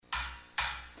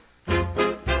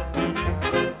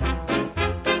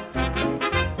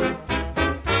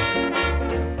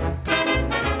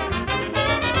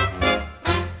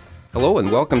Hello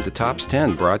and welcome to Tops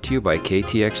 10, brought to you by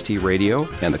KTXT Radio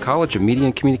and the College of Media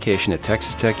and Communication at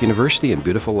Texas Tech University in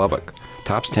beautiful Lubbock.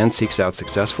 Tops 10 seeks out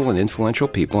successful and influential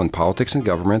people in politics and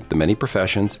government, the many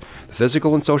professions, the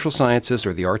physical and social sciences,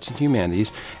 or the arts and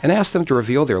humanities, and asks them to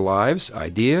reveal their lives,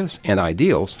 ideas, and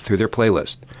ideals through their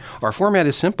playlist. Our format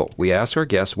is simple. We ask our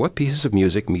guests what pieces of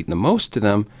music mean the most to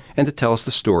them and to tell us the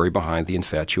story behind the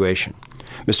infatuation.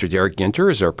 Mr. Derek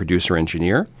Ginter is our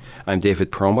producer-engineer. I'm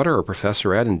David Perlmutter, a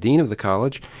professor at and dean of the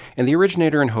college, and the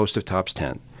originator and host of Tops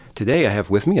 10. Today I have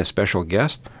with me a special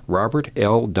guest, Robert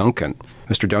L. Duncan.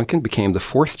 Mr. Duncan became the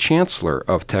fourth chancellor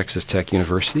of Texas Tech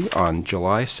University on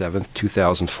July 7,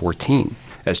 2014.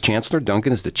 As Chancellor,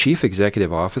 Duncan is the Chief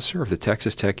Executive Officer of the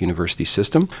Texas Tech University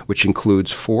system, which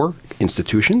includes 4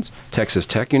 institutions: Texas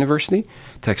Tech University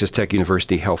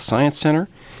Health Science Center,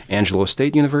 Angelo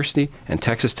State University, and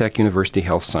Texas Tech University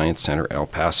Health Science Center El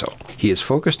Paso. He is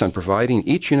focused on providing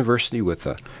each university with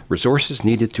the resources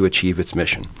needed to achieve its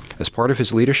mission. As part of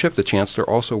his leadership, the Chancellor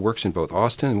also works in both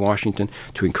Austin and Washington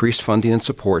to increase funding and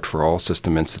support for all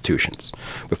system institutions.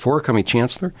 Before becoming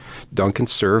Chancellor, Duncan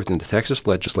served in the Texas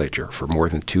legislature for more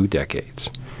than 2 decades.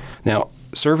 Now,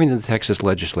 serving in the Texas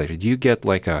legislature, do you get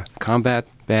like a combat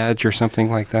badge or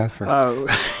something like that?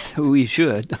 We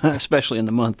should, especially in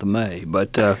the month of May.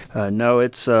 But no,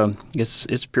 it's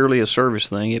purely a service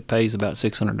thing. It pays about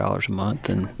 $600 a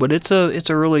month, but it's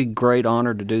a really great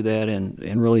honor to do that,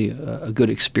 and really a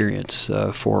good experience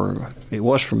it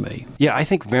was for me. Yeah, I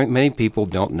think many people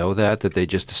don't know that they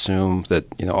just assume that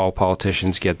all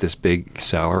politicians get this big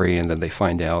salary, and then they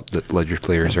find out that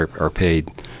legislators are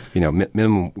paid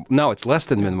minimum. No, it's less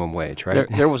than minimum wage, right?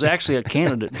 There was actually a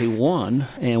candidate who won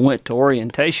and went to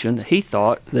orientation. He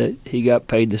thought that he got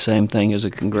paid the same thing as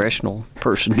a congressional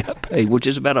person got paid, which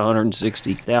is about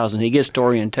 $160,000. He gets to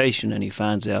orientation and he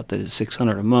finds out that it's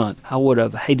 $600 a month. I would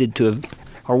have hated to have,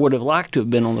 or would have liked to have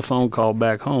been on the phone call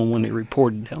back home when he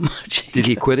reported how much Did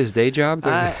he quit his day job?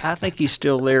 I think he's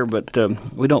still there, but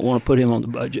we don't want to put him on the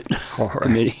budget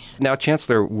committee. Now,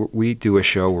 Chancellor, we do a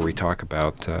show where we talk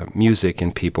about music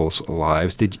in people's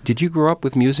lives. Did you grow up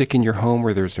with music in your home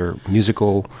where there's a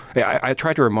musical... I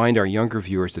try to remind our younger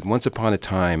viewers that once upon a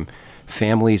time,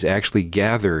 families actually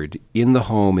gathered in the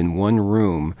home in one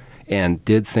room and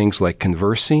did things like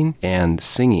conversing and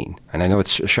singing. And I know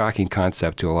it's a shocking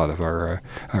concept to a lot of our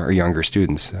younger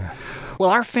students. Well,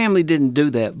 our family didn't do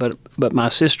that, but my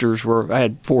sisters I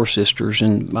had 4 sisters,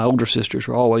 and my older sisters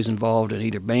were always involved in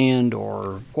either band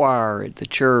or choir at the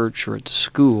church or at the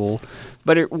school.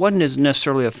 But it wasn't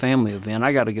necessarily a family event.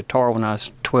 I got a guitar when I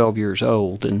was 12 years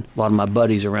old, and a lot of my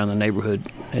buddies around the neighborhood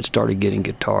had started getting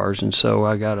guitars, and so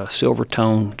I got a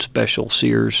Silvertone Special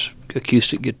Sears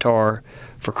acoustic guitar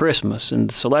for Christmas,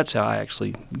 and so that's how I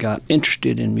actually got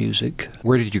interested in music.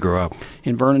 Where did you grow up?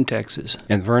 In Vernon, Texas.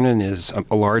 And Vernon is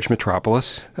a large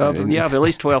metropolis? Of at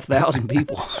least 12,000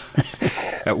 people.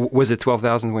 Was it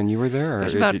 12,000 when you were there?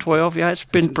 It's about 12, yeah. It's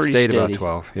been pretty steady. About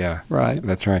 12, yeah. Right.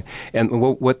 That's right. And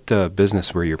what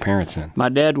business were your parents in? My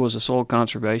dad was a soil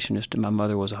conservationist, and my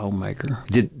mother was a homemaker.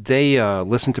 Did they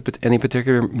listen to any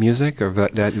particular music of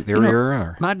that their era?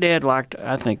 Or? My dad liked,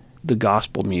 I think, the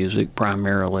gospel music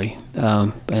primarily,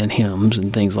 and hymns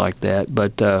and things like that.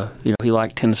 But he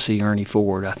liked Tennessee Ernie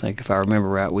Ford. I think, if I remember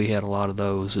right, we had a lot of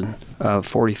those and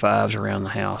 45s around the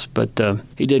house. But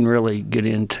he didn't really get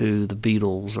into the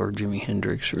Beatles or Jimi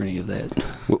Hendrix or any of that.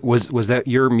 Was that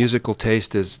your musical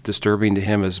taste as disturbing to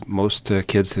him as most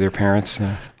kids to their parents?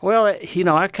 Well,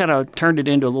 I kind of turned it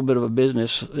into a little bit of a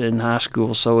business in high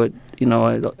school. So it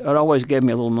always gave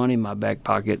me a little money in my back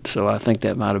pocket. So I think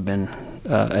that might have been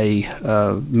a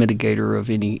mitigator of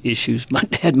any issues my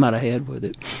dad might have had with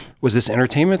it. Was this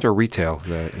entertainment or retail,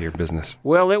 your business?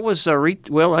 Well, it was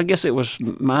I guess it was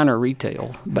minor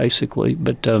retail, basically.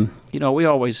 But we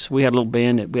had a little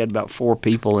band. We had about 4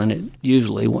 people in it.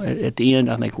 Usually, at the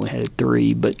end, I think we had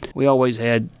 3. But we always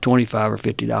had $25 or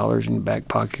 $50 in the back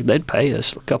pocket. They'd pay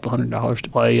us a couple $100 to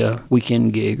play a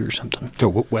weekend gig or something.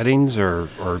 So weddings or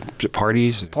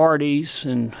parties? Parties,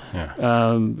 and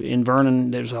in Vernon,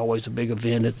 there's always a big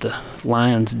event at the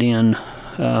Lion's Den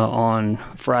on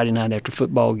Friday night after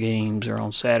football games or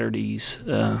on Saturdays,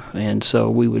 and so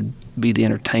we would be the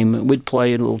entertainment. We'd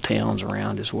play in little towns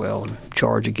around as well and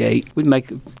charge a gate. We'd make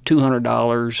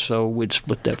 $200, so we'd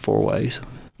split that 4 ways.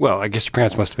 Well, I guess your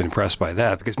parents must have been impressed by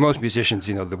that, because most musicians,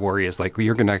 the worry is like, well,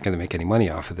 you're not going to make any money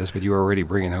off of this, but you were already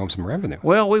bringing home some revenue.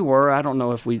 Well, we were. I don't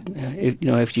know if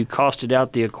if you costed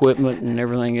out the equipment and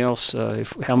everything else,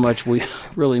 how much we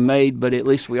really made, but at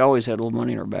least we always had a little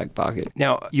money in our back pocket.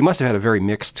 Now, you must have had a very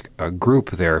mixed group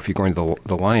there if you're going to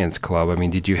the Lions Club. I mean,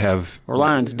 did you have... Or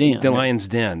Lions Den. The Lions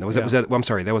Den. Was that, I'm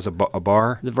sorry, that was a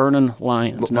bar? The Vernon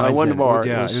Lions. No, it wasn't a bar.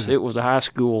 Yeah, it was a high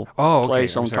school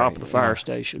place on top of the fire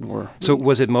station. So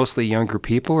was it mostly younger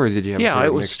people, or did you have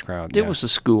a mixed crowd? It was the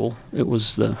school. It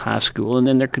was the high school. And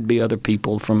then there could be other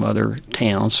people from other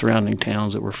towns, surrounding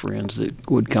towns that were friends that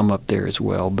would come up there as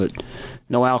well. But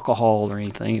no alcohol or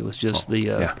anything. It was just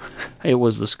it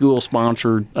was the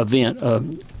school-sponsored event,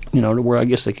 where I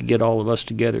guess they could get all of us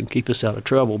together and keep us out of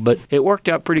trouble. But it worked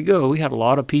out pretty good. We had a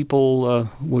lot of people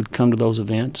would come to those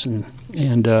events, and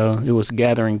it was a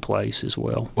gathering place as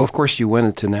well. Well, of course, you went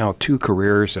into now three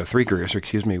careers,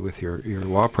 with your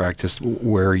law practice,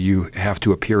 where you have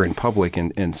to appear in public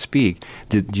and speak.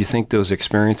 Did you think those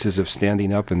experiences of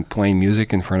standing up and playing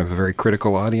music in front of a very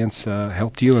critical audience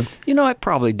helped you? It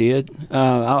probably did.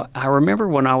 I remember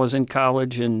when I was in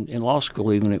college and in law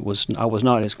school, even I was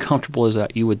not as comfortable as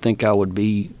you would think I would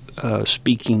be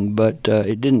speaking, but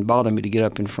it didn't bother me to get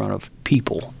up in front of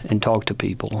people and talk to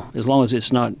people, as long as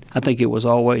it's not. I think it was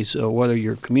always whether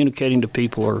you're communicating to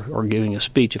people or giving a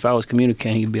speech. If I was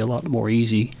communicating, it'd be a lot more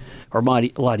easy, or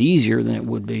a lot easier than it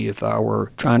would be if I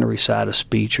were trying to recite a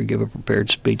speech or give a prepared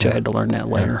speech. I had to learn that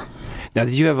later. Now,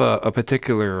 did you have a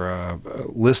particular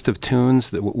list of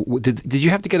tunes? Did you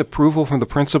have to get approval from the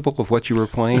principal of what you were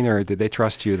playing, or did they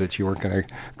trust you that you weren't going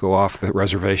to go off the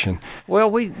reservation? Well,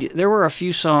 there were a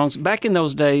few songs. Back in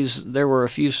those days, there were a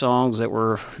few songs that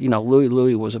were, Louie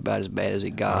Louie was about as bad as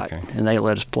it got, and they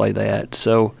let us play that.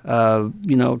 So,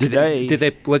 today... Did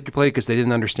they let you play it because they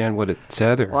didn't understand what it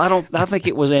said? Or? Well, I think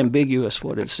it was ambiguous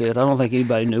what it said. I don't think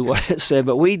anybody knew what it said,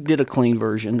 but we did a clean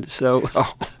version. So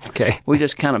we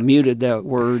just kind of muted that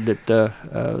word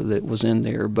that was in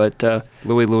there, but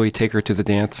Louie Louie, take her to the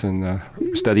dance and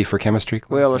study for chemistry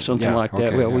class. Well, or something like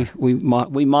that. Well,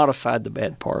 we modified the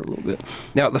bad part a little bit.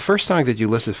 Now, the first song that you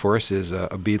listed for us is a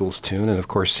Beatles tune, and of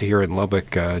course, here in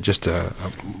Lubbock, just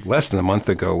less than a month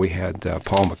ago, we had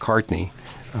Paul McCartney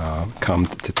come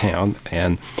to town,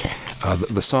 and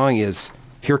the song is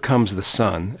 "Here Comes the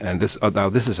Sun," and this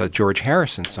is a George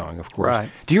Harrison song, of course. Right.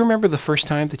 Do you remember the first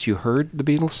time that you heard the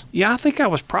Beatles? Yeah, I think I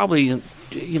was probably,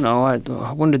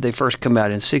 when did they first come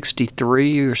out? In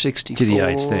 63 or 64? To the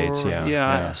United States, yeah.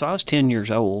 Yeah. So I was 10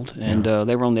 years old, and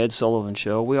they were on the Ed Sullivan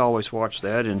Show. We always watched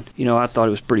that, and, I thought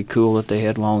it was pretty cool that they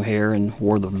had long hair and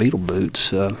wore the Beatle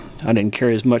boots. I didn't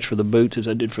care as much for the boots as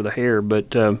I did for the hair,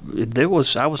 but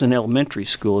I was in elementary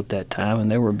school at that time, and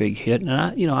they were a big hit, and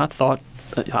I thought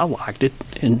I liked it,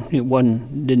 and it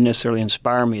didn't necessarily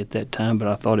inspire me at that time, but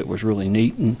I thought it was really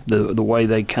neat, and the way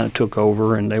they kind of took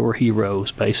over, and they were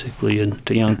heroes basically, and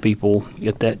to young people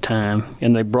at that time,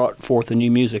 and they brought forth the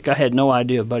new music. I had no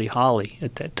idea of Buddy Holly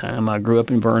at that time. I grew up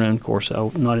in Vernon, of course,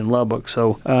 not in Lubbock,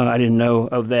 so I didn't know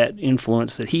of that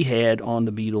influence that he had on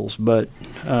the Beatles. But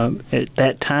at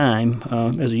that time,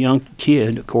 as a young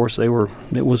kid, of course, it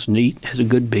was neat, it has a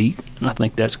good beat, and I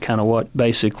think that's kind of what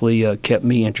basically kept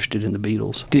me interested in the Beatles.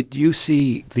 Did you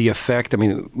see the effect? I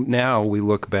mean, now we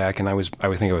look back, and I was born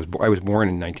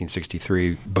in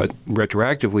 1963, but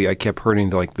retroactively, I kept hearing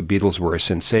like the Beatles were a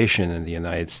sensation in the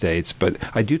United States. But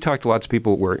I do talk to lots of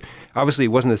people where obviously it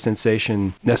wasn't a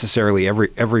sensation necessarily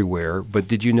everywhere. But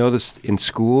did you notice in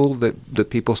school that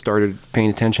people started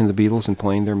paying attention to the Beatles and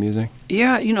playing their music?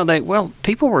 Yeah,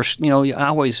 people were. I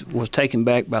always was taken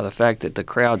back by the fact that the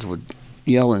crowds would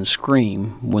yell and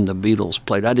scream when the Beatles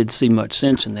played. I didn't see much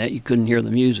sense in that. You couldn't hear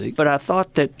the music. But I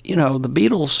thought that, the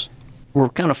Beatles were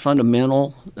kind of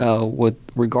fundamental with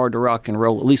regard to rock and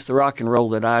roll, at least the rock and roll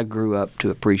that I grew up to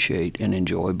appreciate and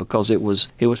enjoy, because it was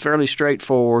fairly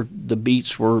straightforward. The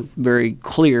beats were very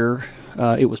clear.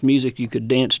 It was music you could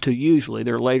dance to usually.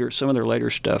 Some of their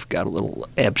later stuff got a little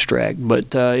abstract,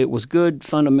 but it was good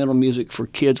fundamental music for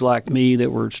kids like me that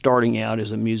were starting out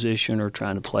as a musician or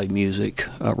trying to play music,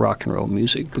 rock and roll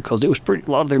music, because a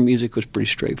lot of their music was pretty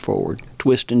straightforward.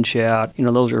 Twist and Shout,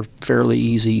 those are fairly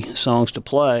easy songs to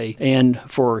play, and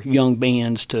for young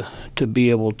bands to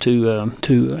be able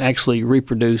to actually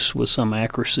reproduce with some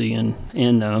accuracy and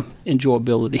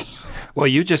enjoyability. Well,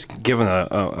 you just given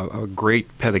a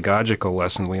great pedagogical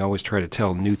lesson we always try to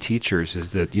tell new teachers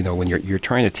is that, when you're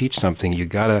trying to teach something, you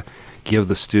got to give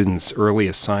the students early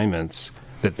assignments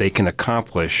that they can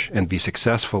accomplish and be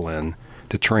successful in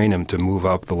to train them to move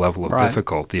up the level of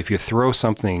difficulty. If you throw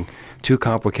something too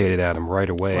complicated at them right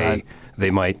away,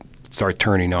 they might start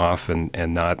turning off and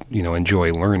not,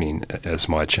 enjoy learning as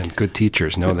much. And good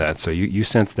teachers know that. So you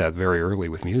sensed that very early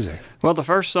with music. Well, the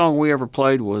first song we ever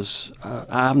played was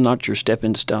I'm Not Your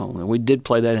Stepping Stone. And we did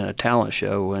play that in a talent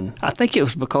show. And I think it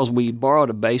was because we borrowed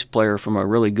a bass player from a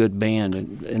really good band,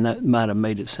 and that might have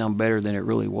made it sound better than it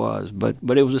really was. But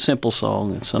it was a simple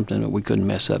song and something that we couldn't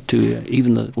mess up too.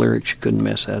 Even the lyrics, you couldn't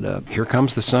mess that up. Here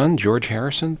Comes the Sun, George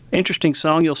Harrison. Interesting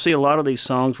song. You'll see a lot of these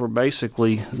songs were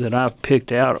basically that I've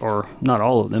picked out, or not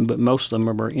all of them, but most of them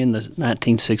are in the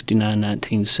 1969,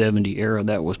 1970 era.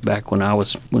 That was back when I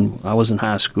was in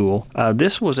high school.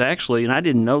 This was actually, and I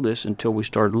didn't know this until we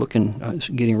started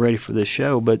getting ready for this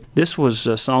show, but this was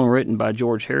a song written by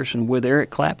George Harrison with Eric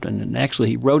Clapton, and actually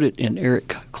he wrote it in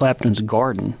Eric Clapton's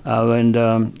garden. And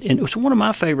it was one of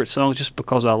my favorite songs just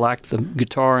because I liked the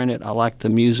guitar in it, I liked the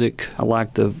music, I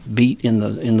liked the beat in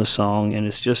the song, and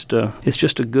it's just a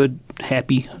good,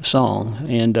 happy song.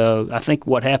 And I think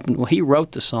what happened when he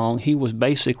wrote the song, he was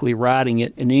basically writing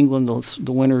it in England.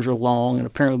 The winters are long, and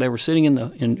apparently they were sitting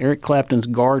in Eric Clapton's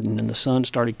garden, and the sun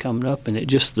started coming up, and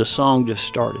the song just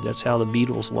started. That's how the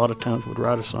Beatles a lot of times would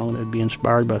write a song. They'd be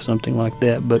inspired by something like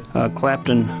that. But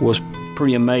Clapton was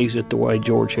pretty amazed at the way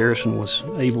George Harrison was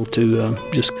able to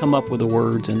just come up with the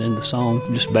words, and then the song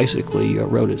just basically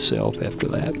wrote itself after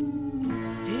that.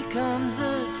 Here comes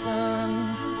the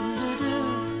sun,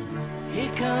 doo-doo.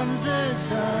 Here comes the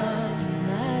sun,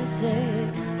 I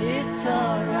say it's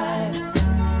alright.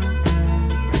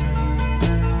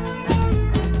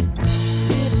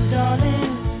 Little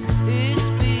darling, it's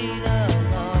been a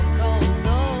long, cold,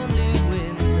 lonely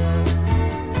winter.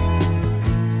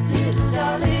 Little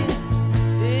darling,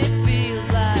 it feels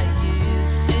like years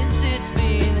since it's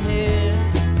been here.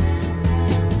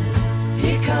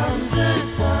 Here comes the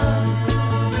sun.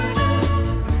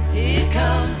 Here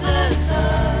comes the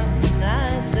sun.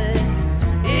 I say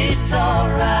it's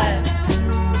alright.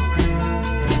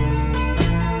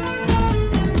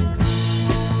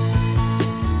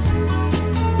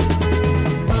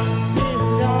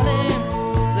 Little darling,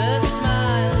 the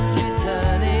smiles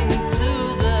returning to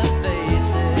the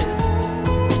faces.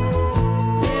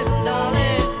 Little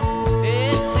darling,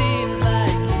 it seems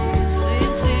like years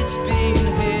since it's been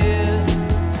here.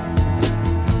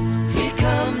 Here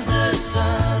comes the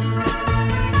sun.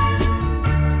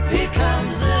 Here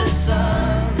comes the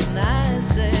sun. I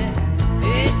say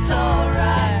it's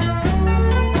alright.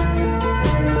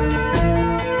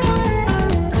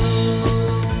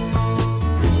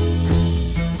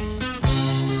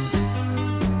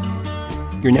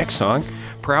 Your next song,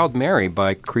 Proud Mary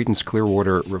by Creedence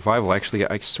Clearwater Revival. Actually,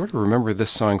 I sort of remember this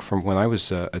song from when I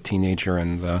was a teenager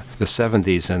in the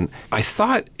 70s, and I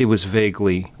thought it was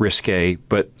vaguely risque,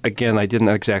 but again, I didn't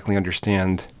exactly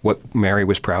understand what Mary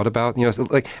was proud about. So,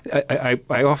 like I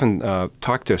often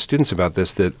talk to students about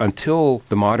this, that until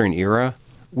the modern era,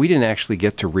 we didn't actually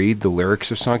get to read the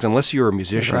lyrics of songs unless you were a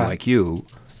musician like you.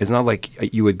 It's not like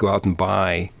you would go out and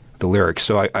buy the lyrics.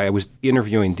 So I was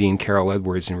interviewing Dean Carroll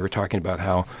Edwards, and we were talking about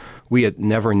how we had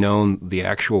never known the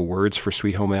actual words for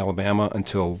Sweet Home Alabama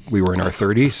until we were in our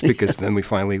 30s, because then we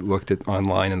finally looked at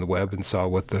online and the web and saw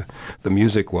what the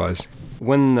music was.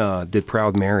 When did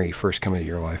Proud Mary first come into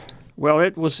your life? Well,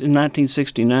 it was in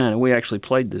 1969, and we actually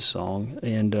played this song.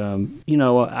 And,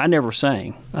 I never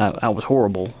sang. I was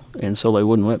horrible, and so they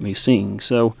wouldn't let me sing.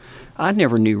 So I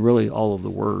never knew really all of the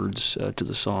words to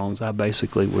the songs. I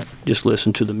basically would just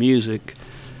listen to the music,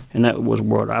 and that was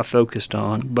what I focused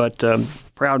on. But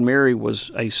Proud Mary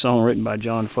was a song written by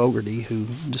John Fogerty, who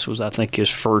this was, I think, his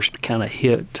first kind of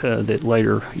hit that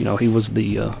later, he was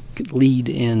the lead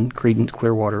in Creedence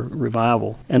Clearwater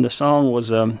Revival. And the song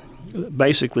was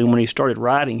basically, when he started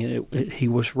writing it, he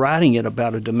was writing it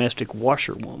about a domestic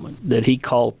washerwoman that he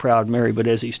called Proud Mary. But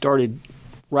as he started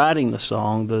writing the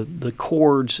song, the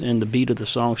chords and the beat of the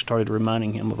song started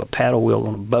reminding him of a paddle wheel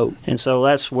on a boat, and so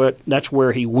that's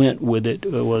where he went with it.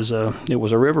 It was a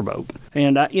riverboat,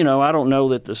 and I don't know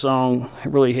that the song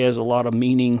really has a lot of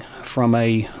meaning from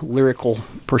a lyrical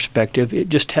perspective. It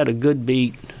just had a good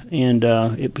beat. And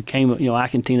it became,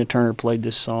 Ike and Tina Turner played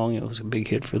this song. It was a big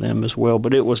hit for them as well.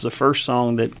 But it was the first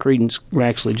song that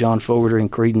actually John Fogerty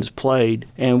and Creedence played.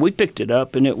 And we picked it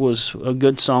up, and it was a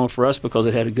good song for us because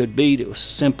it had a good beat. It was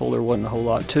simple. There wasn't a whole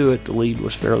lot to it. The lead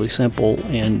was fairly simple,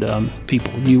 and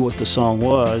people knew what the song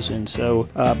was. And so,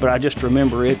 but I just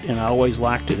remember it, and I always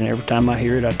liked it. And every time I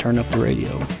hear it, I turn up the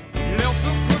radio.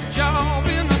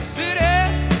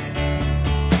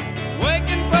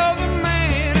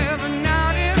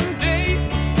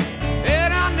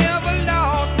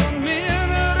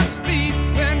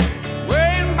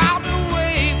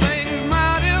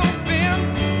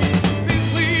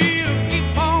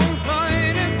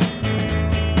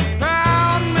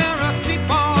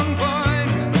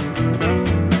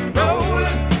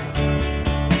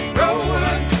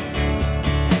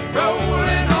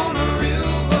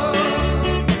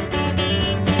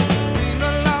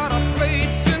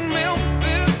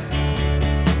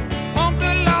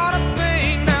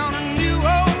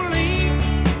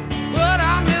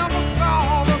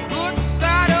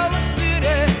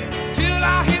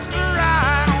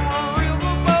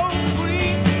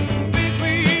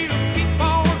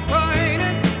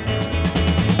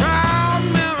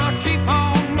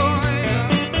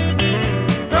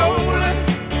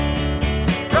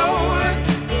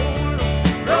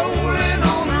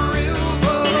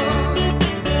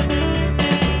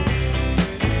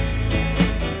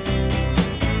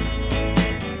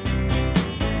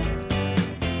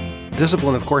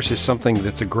 discipline, of course, is something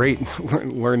that's a great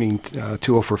learning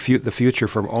tool for the future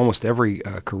from almost every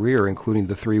career, including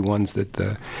the three ones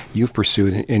that you've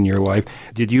pursued in your life.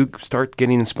 Did you start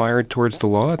getting inspired towards the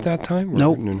law at that time?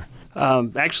 Nope.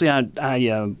 Actually,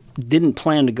 I didn't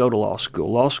plan to go to law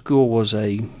school. Law school was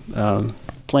a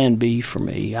plan B for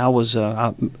me. I was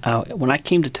when I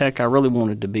came to Tech, I really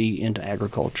wanted to be into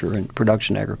agriculture and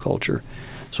production agriculture,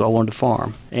 so I wanted to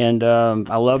farm, and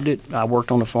I loved it. I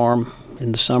worked on the farm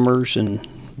in the summers and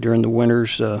during the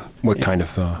winters. What kind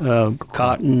of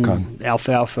cotton,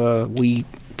 alfalfa, wheat,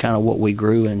 kind of what we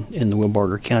grew in the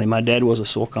Wilbarger County. My dad was a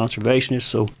soil conservationist,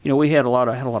 so we had a lot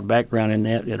of background in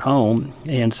that at home,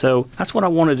 and so that's what I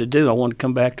wanted to do. I wanted to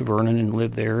come back to Vernon and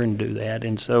live there and do that,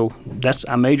 and so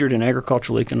I majored in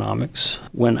agricultural economics.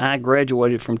 When I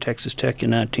graduated from Texas Tech in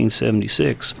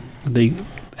 1976, the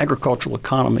agricultural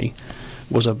economy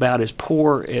was about as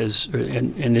poor as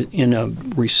in a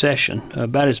recession,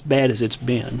 about as bad as it's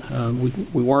been.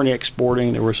 We weren't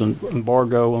exporting. There was an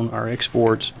embargo on our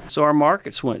exports. So our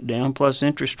markets went down, plus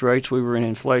interest rates. We were in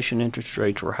inflation. Interest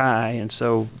rates were high. And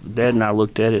so Dad and I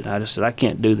looked at it, and I just said, I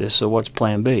can't do this, so what's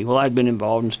plan B? Well, I'd been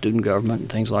involved in student government and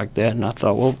things like that, and I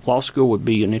thought, well, law school would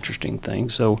be an interesting thing.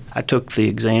 So I took the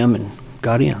exam and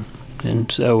got in.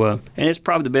 And so, and it's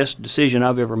probably the best decision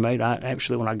I've ever made.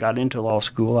 When I got into law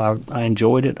school, I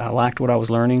enjoyed it. I liked what I was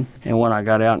learning. And when I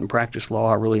got out and practiced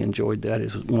law, I really enjoyed that.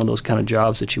 It was one of those kind of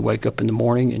jobs that you wake up in the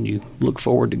morning and you look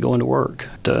forward to going to work.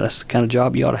 That's the kind of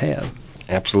job you ought to have.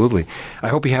 Absolutely. I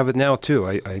hope you have it now, too.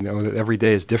 I know that every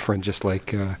day is different, just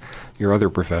like your other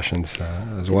professions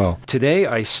as well. Today,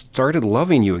 I Started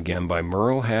Loving You Again by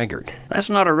Meryl Haggard. That's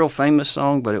not a real famous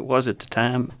song, but it was at the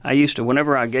time. I used to,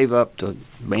 whenever I gave up the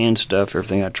band stuff,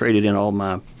 everything, I traded in all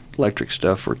my electric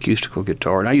stuff for acoustical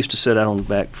guitar. And I used to sit out on the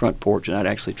back front porch, and I'd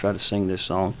actually try to sing this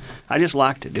song. I just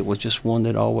liked it. It was just one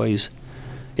that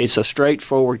it's a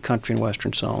straightforward country and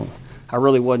western song. I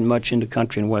really wasn't much into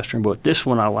country and western, but this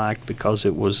one I liked because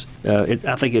it was.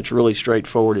 I think it's really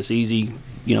straightforward. It's easy.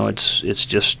 It's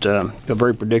just a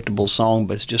very predictable song,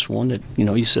 but it's just one that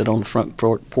you sit on the front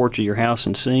porch of your house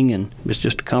and sing, and it's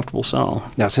just a comfortable song.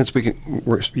 Now, since we're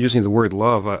using the word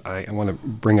love, I want to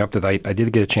bring up that I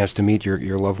did get a chance to meet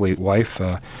your lovely wife.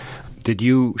 Did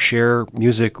you share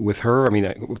music with her? I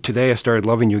mean, Today I Started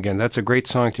Loving You Again. That's a great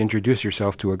song to introduce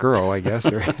yourself to a girl, I guess,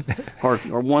 or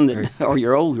or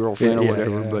your old girlfriend or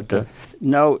whatever. But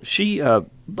no, she's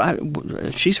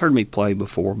heard me play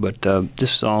before. But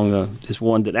this song is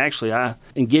one that actually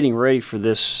in getting ready for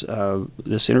this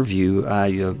interview,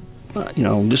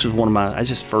 this is one of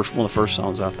the first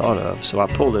songs I thought of. So I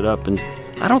pulled it up, and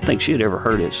I don't think she had ever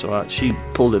heard it. So she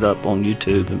pulled it up on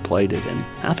YouTube and played it, and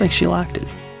I think she liked it.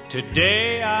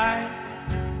 Today I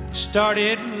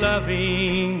started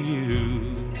loving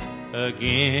you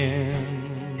again.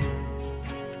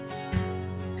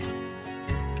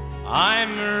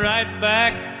 I'm right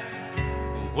back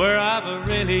where I've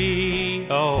really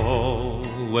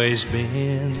always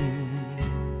been.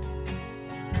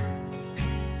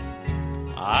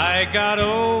 I got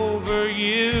over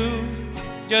you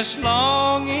just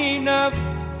long enough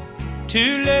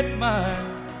to let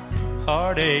my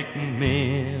heartache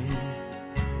mend.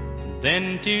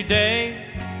 Then today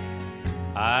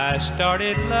I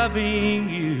started loving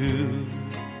you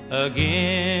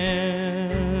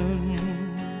again.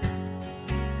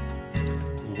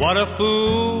 What a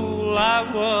fool I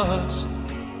was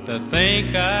to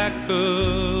think I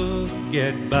could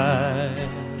get by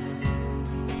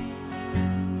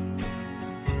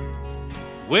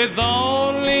with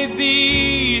only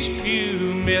these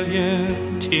few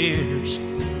million tears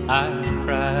I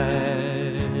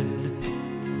cried.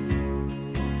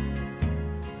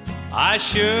 I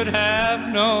should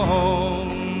have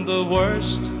known the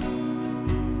worst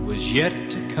was yet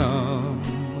to come,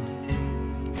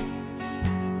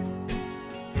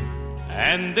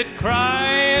 and that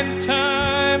crying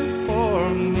time for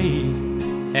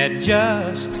me had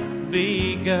just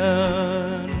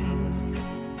begun.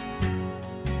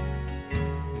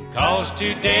 'Cause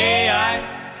today I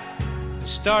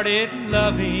started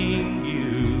loving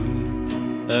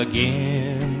you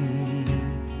again.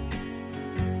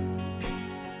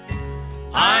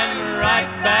 I'm right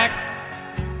back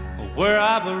where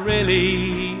I've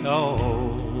really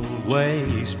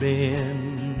always been.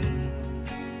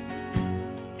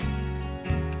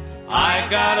 I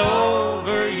got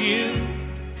over you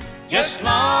just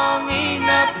long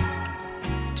enough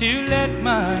to let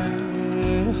my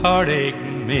heartache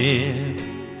mend.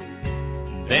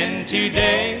 Then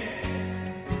today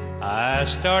I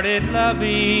started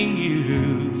loving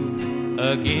you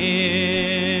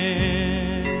again.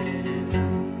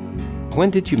 When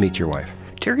did you meet your wife?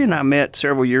 Terry and I met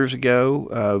several years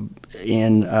ago,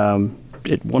 and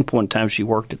at one point in time she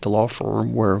worked at the law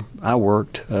firm where I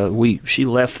worked. She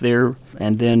left there,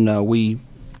 and then we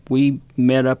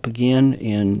met up again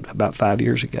in about 5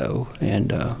 years ago,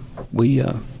 and we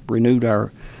renewed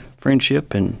our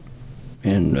friendship and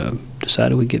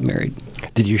decided we'd get married.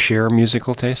 Did you share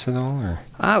musical taste at all? Or?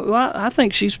 I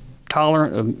think she's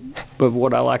tolerant of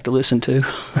what I like to listen to.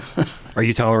 Are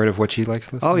you tolerant of what she likes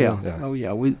to listen to? Yeah. Oh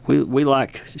yeah. We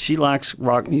like. She likes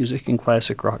rock music and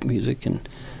classic rock music, and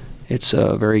it's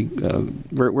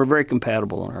we're very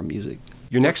compatible on our music.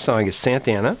 Your next song is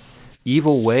Santana,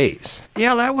 Evil Ways.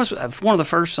 Yeah, that was one of the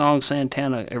first songs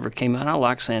Santana ever came out. I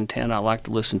like Santana. I like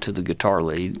to listen to the guitar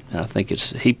lead. I think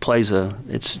it's a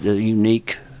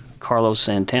unique Carlos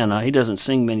Santana. He doesn't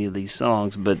sing many of these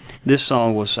songs, but this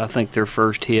song was, I think, their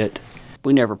first hit.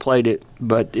 We never played it,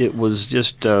 but it was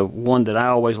just one that I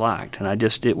always liked, and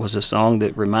it was a song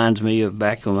that reminds me of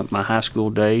back in my high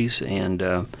school days, and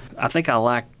I think I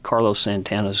like Carlos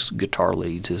Santana's guitar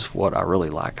leads is what I really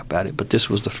like about it. But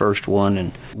this was the first one,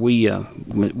 and we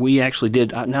actually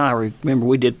did. Now I remember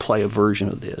we did play a version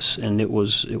of this, and it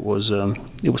was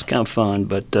kind of fun,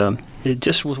 but. It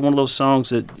just was one of those songs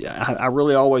that I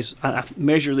really always I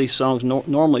measure these songs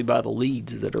normally by the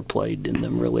leads that are played in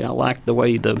them. Really, I like the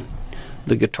way the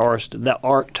guitarist, the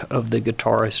art of the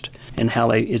guitarist, and how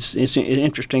it's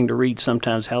interesting to read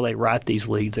sometimes how they write these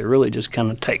leads. They really just kind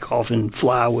of take off and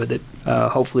fly with it,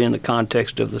 hopefully in the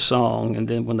context of the song, and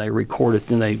then when they record it,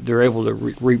 then they're able to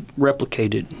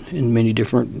replicate it in many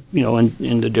different,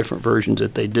 in the different versions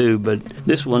that they do. But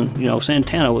this one,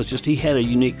 Santana was he had a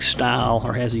unique style,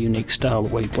 or has a unique style,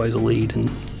 the way he plays a lead, and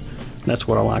that's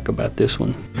what I like about this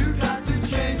one. You got to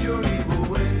change your evil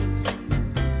ways,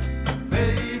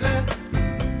 baby.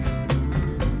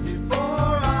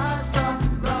 Before I stop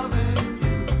loving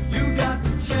you, you got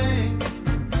to change,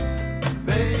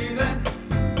 baby.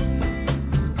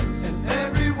 And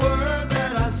every word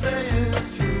that I say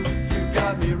is true. You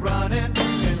got me running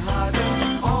and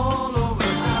hiding all over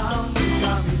town. You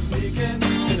got me sneaking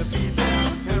and peeping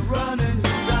and running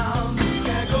you down. This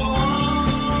can't go on.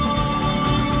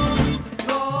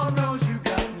 Lord knows you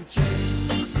got to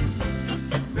change,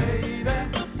 baby.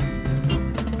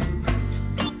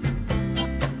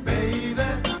 Baby,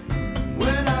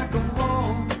 when I come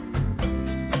home,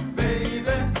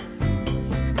 baby,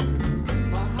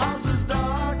 my house is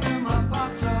dark and my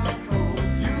pots are cold.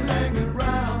 You hanging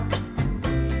round,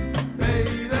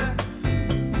 baby,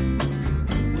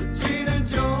 with Gene and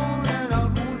Joan and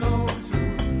who knows who.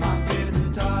 I'm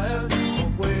getting tired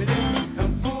of waiting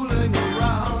and fooling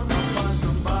around. I'll find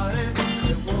somebody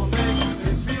that won't make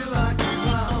me feel like a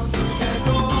clown. This can't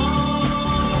go on.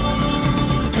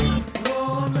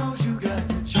 Lord knows you got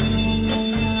to change.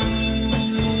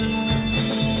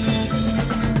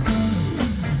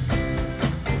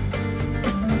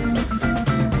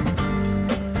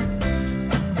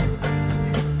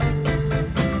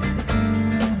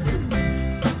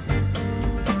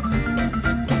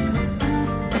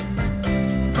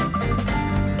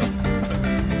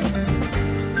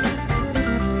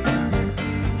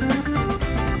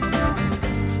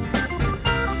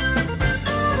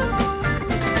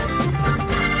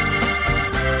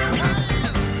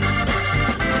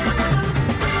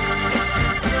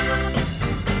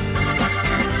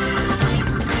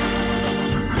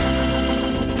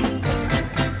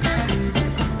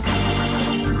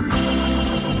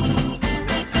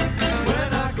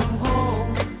 When I come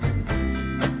home,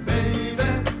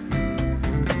 baby,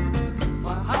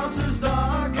 my house is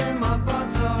dark and my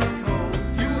pots are cold.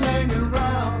 You hanging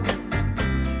round,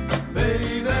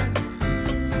 baby,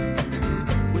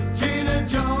 with Gene and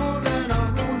Joan and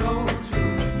who knows who.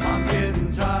 I'm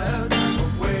getting tired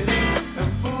of waiting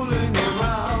and fooling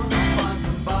around. I'll find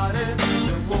somebody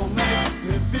that won't make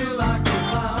me feel like a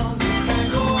clown. This can't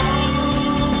go on.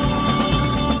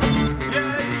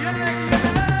 Yeah, yeah, yeah.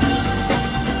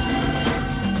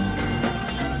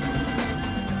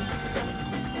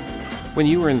 When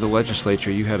you were in the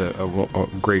legislature, you had a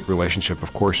great relationship,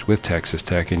 of course, with Texas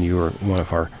Tech, and you were one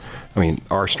of our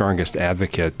strongest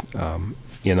advocate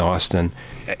in Austin.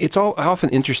 It's often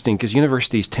interesting because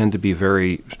universities tend to be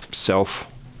very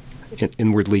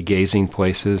inwardly gazing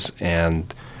places,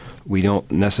 and we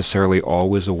don't necessarily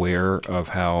always aware of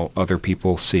how other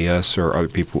people see us or other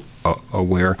people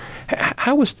aware.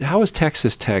 How was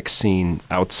Texas Tech seen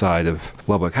outside of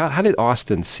Lubbock? How did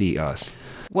Austin see us?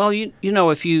 Well,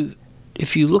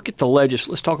 if you look at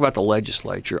let's talk about the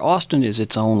legislature. Austin is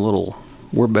its own little,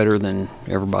 we're better than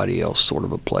everybody else sort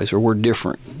of a place, or we're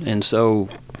different. And so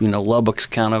Lubbock's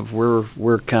kind of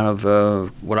we're kind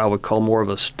of what I would call more of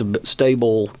a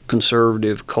stable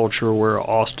conservative culture, where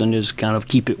Austin is kind of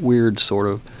keep it weird sort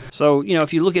of. So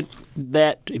if you look at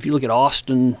that, if you look at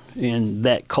Austin and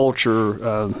that culture,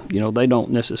 they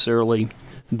don't necessarily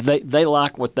they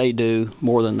like what they do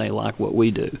more than they like what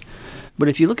we do. But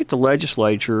if you look at the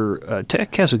legislature,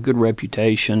 Tech has a good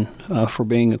reputation for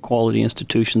being a quality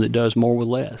institution that does more with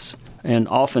less. And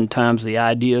oftentimes the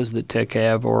ideas that Tech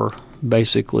have are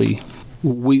basically,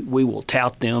 we will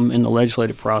tout them in the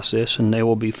legislative process, and they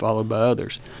will be followed by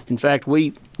others. In fact,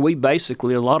 we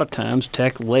basically, a lot of times,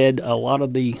 Tech led a lot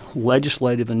of the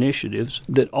legislative initiatives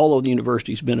that all of the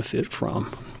universities benefit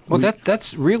from. Well,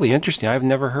 that's really interesting. I've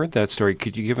never heard that story.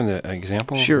 Could you give an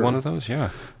example of one of those?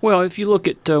 Yeah. Well, if you look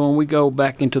at when we go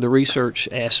back into the research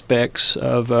aspects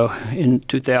of in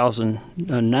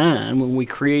 2009, when we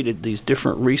created these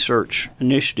different research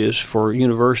initiatives for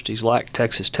universities like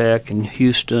Texas Tech and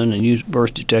Houston and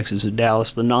University of Texas at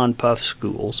Dallas, the non-PUF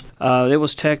schools, it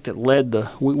was Tech that led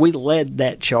we led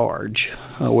that charge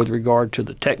with regard to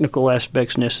the technical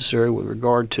aspects necessary, with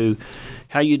regard to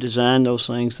how you design those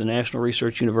things. The National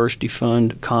Research University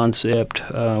Fund concept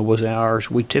was ours.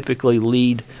 We typically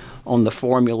lead on the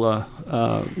formula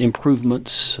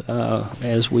improvements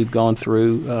as we've gone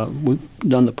through. We've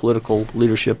done the political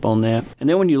leadership on that. And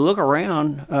then when you look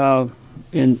around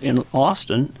in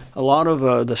Austin, a lot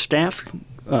of the staff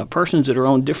persons that are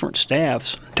on different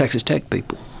staffs, Texas Tech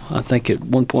people. I think at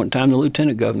one point in time, the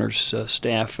lieutenant governor's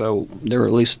staff, there were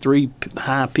at least three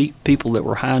people that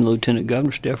were high in the lieutenant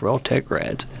governor's staff were all Tech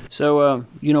grads. So,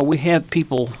 we have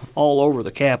people all over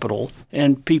the Capitol,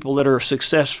 and people that are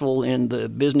successful in the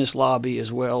business lobby as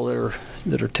well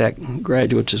that are Tech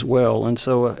graduates as well. And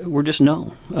so we're just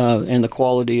known. And the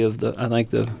quality of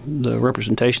the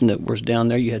representation that was down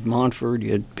there, you had Monford,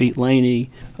 you had Pete Laney,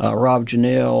 Rob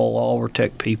Janelle, all were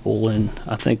Tech people, and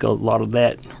I think a lot of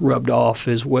that rubbed off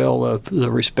as well.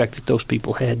 The respect that those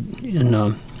people had in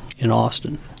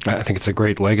Austin. I think it's a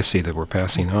great legacy that we're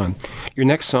passing on. Your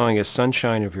next song is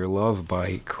Sunshine of Your Love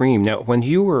by Cream. Now, when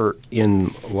you were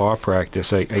in law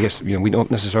practice, I guess we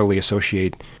don't necessarily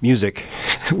associate music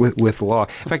with law.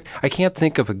 In fact, I can't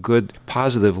think of a good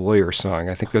positive lawyer song.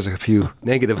 I think there's a few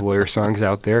negative lawyer songs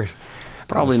out there.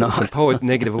 Probably not. Some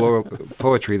negative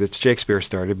poetry that Shakespeare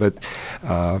started, but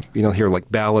you don't hear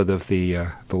like Ballad of the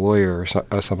Lawyer or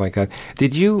something like that.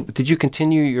 Did you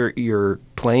continue your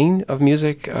playing of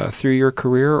music through your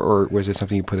career, or was it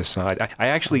something you put aside? I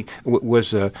actually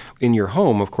was in your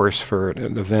home, of course, for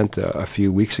an event a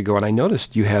few weeks ago, and I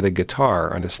noticed you had a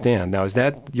guitar on a stand. Now, is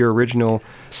that your original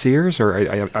Sears, or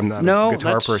I'm not a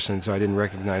guitar person, so I didn't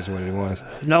recognize what it was?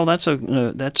 No, that's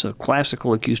a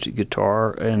classical acoustic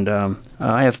guitar, and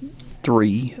I have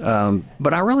three,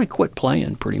 but I really quit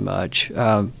playing pretty much.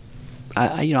 I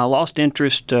lost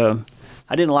interest.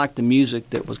 I didn't like the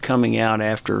music that was coming out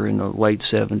after in the late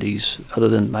 70s, other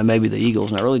than maybe the Eagles,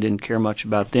 and I really didn't care much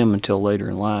about them until later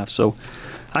in life. So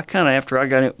I kind of, after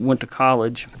I went to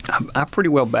college, I pretty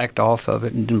well backed off of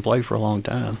it and didn't play for a long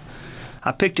time.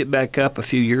 I picked it back up a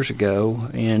few years ago,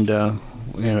 and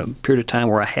in a period of time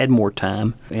where I had more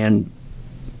time and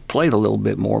played a little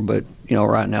bit more, but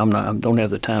right now I don't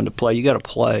have the time to play. You got to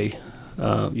play.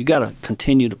 You got to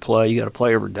continue to play. You got to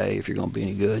play every day if you're going to be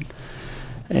any good.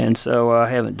 And so I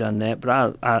haven't done that,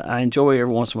 but I enjoy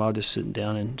every once in a while just sitting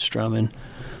down and strumming.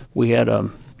 We had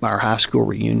our high school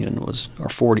reunion was our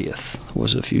 40th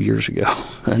was a few years ago,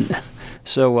 and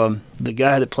so the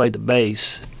guy that played the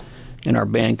bass in our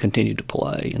band continued to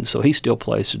play, and so he still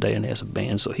plays today and has a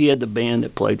band. So he had the band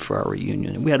that played for our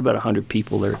reunion, and we had about 100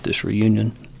 people there at this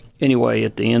reunion. Anyway,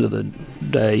 at the end of the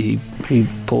day, he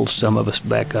pulled some of us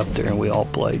back up there, and we all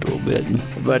played a little bit.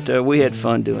 But we had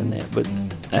fun doing that. But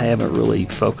I haven't really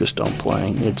focused on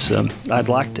playing. It's I'd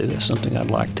like to. It's something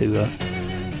I'd like to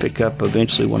pick up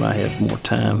eventually when I have more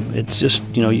time. It's just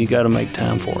you got to make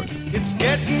time for it. It's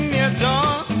getting near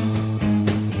dawn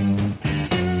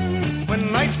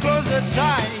when lights close the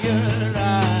tired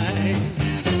eyes.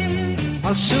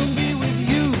 I'll soon be with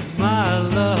you, my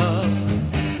love.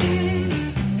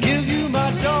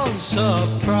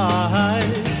 Surprise.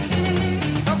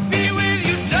 I'll be with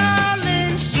you,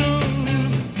 darling,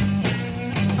 soon.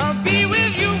 I'll be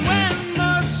with you when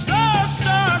the stars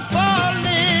start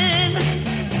falling.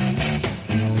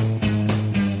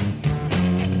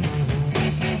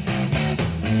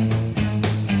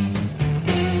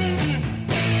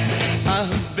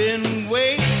 I've been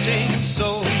waiting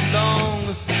so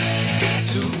long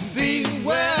to be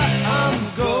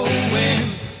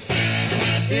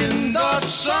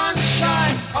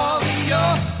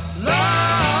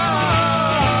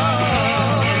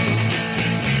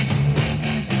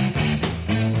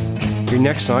Your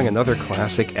next song, another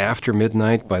classic, After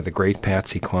Midnight by the great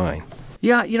Patsy Cline.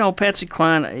 Yeah, Patsy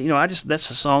Cline, that's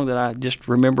a song that I just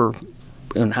remember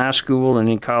in high school and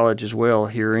in college as well,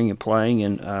 hearing and playing,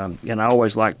 and I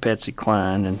always liked Patsy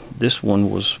Cline, and this one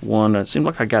was one, it seemed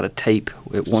like I got a tape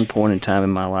at one point in time in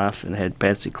my life and had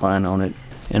Patsy Cline on it,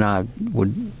 and I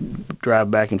would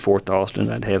drive back and forth to Austin,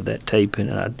 I'd have that tape,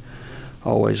 and I'd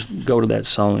always go to that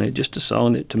song, and it's just a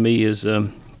song that to me is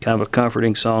kind of a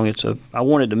comforting song. I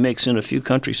wanted to mix in a few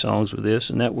country songs with this,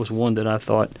 and that was one that I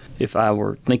thought if I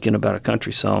were thinking about a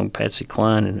country song, Patsy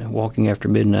Cline and Walking After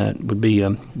Midnight would be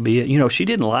it. She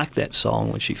didn't like that song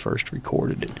when she first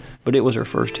recorded it, but it was her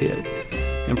first hit,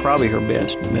 and probably her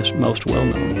most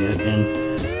well-known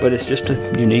hit. But it's just a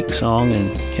unique song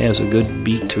and has a good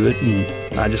beat to it,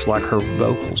 and I just like her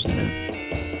vocals in it.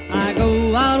 I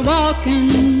go out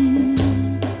walking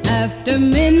after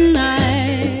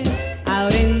midnight,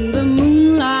 out in the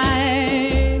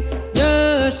moonlight,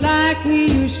 just like we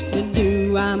used to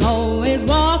do. I'm always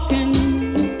walking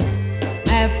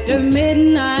after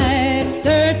midnight,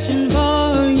 searching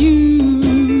for you.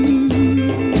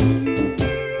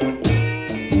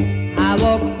 I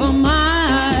walk for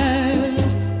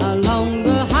miles along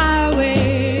the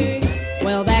highway.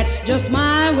 Well, that's just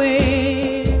my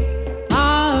way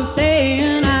of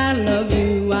saying I love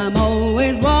you. I'm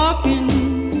always walking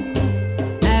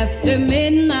after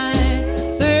midnight,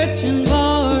 searching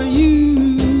for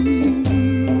you.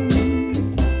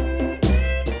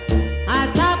 I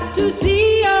stopped to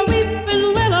see a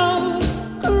weeping willow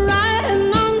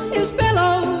crying on his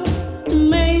pillow.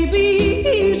 Maybe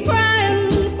he's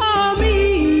crying for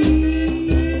me.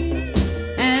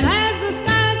 And as the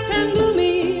skies turn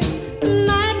gloomy,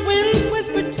 night winds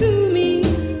whisper to me,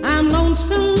 I'm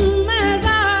lonesome as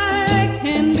I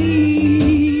can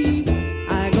be.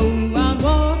 I go out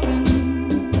walking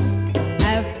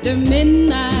after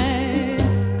midnight,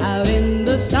 out in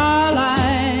the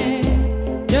starlight,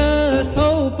 just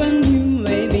hoping you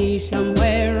may be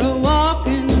somewhere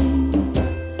a-walking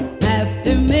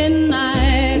after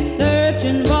midnight,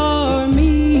 searching for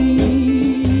me.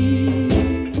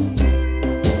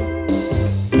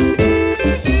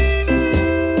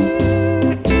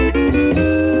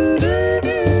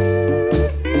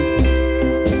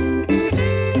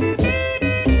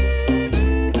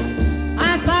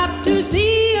 I stopped to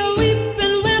see a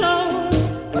weeping willow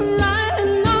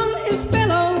crying on his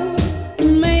pillow.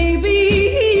 Maybe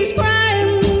he's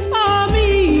crying for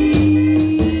me.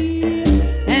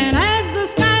 And as the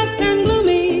skies turn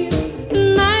gloomy,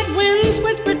 night winds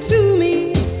whisper to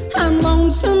me, I'm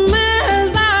lonesome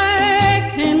as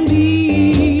I can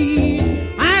be.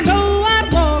 I go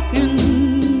out walking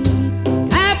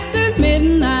after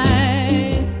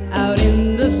midnight, out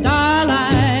in the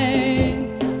starlight,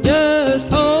 just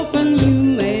hoping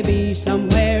you may be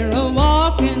somewhere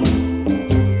a-walking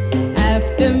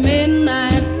after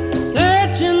midnight,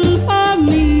 searching for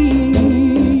me.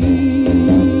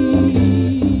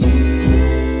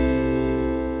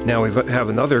 Now we have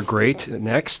another great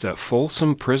next,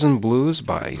 Folsom Prison Blues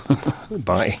by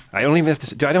I don't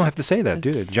have to say that,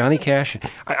 do I? Johnny Cash.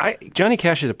 Johnny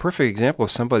Cash is a perfect example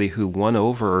of somebody who won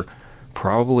over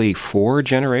probably 4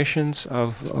 generations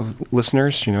of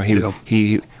listeners.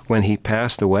 He when he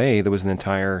passed away, there was an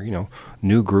entire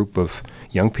new group of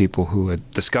young people who had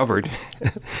discovered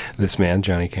this man,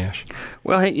 Johnny Cash.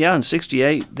 Well, in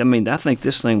 '68, I think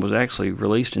this thing was actually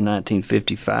released in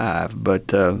 1955, but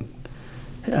the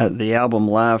album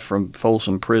Live from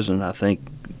Folsom Prison, I think,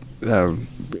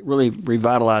 really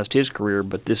revitalized his career,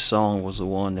 but this song was the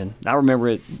one, and I remember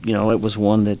it, it was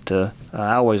one that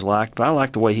I always liked. I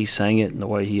liked the way he sang it and the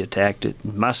way he attacked it.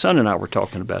 My son and I were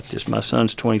talking about this. My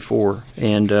son's 24,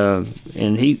 and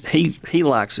he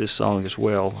likes this song as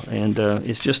well, and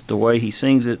it's just the way he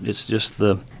sings it. It's just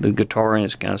the guitar, and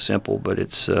it's kind of simple, but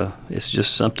it's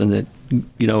just something that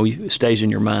stays in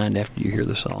your mind after you hear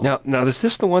the song. Now, is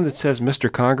this the one that says, "Mr.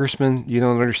 Congressman, you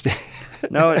don't understand"?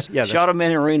 No, it's shot a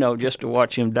man in Reno just to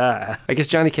watch him die. I guess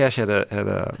Johnny Cash had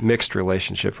a mixed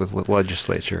relationship with the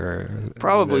legislature.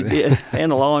 Probably did,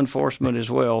 and law enforcement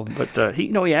as well. But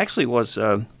he actually was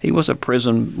he was a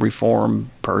prison reform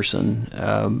person,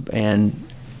 and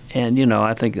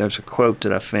I think there's a quote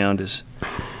that I found is.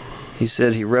 He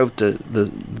said he wrote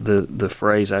the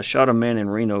phrase, "I shot a man in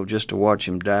Reno just to watch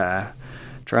him die,"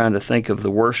 trying to think of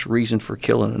the worst reason for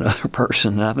killing another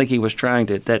person. And I think he was trying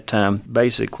to, at that time,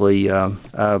 basically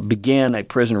begin a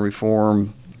prison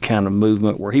reform kind of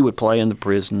movement where he would play in the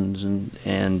prisons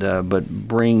but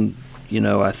bring,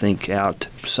 I think, out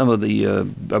some of the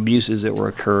abuses that were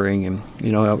occurring. And,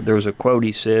 there was a quote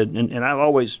he said, and I've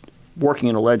always working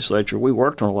in the legislature, we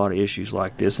worked on a lot of issues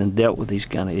like this and dealt with these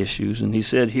kind of issues. And he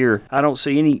said here, I don't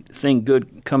see anything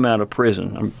good come out of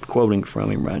prison. I'm quoting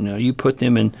from him right now. You put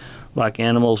them in like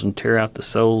animals and tear out the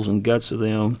souls and guts of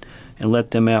them and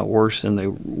let them out worse than they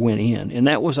went in. And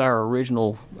that was our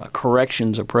original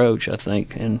corrections approach, I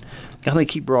think. And I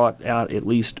think he brought out, at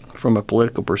least from a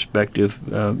political perspective,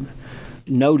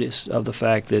 notice of the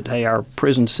fact that, hey, our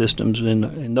prison systems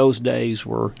in those days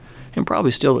were, and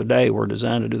probably still today, were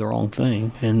designed to do the wrong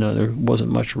thing, and there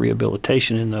wasn't much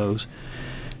rehabilitation in those.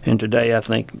 And today I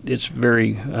think it's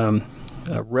very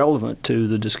relevant to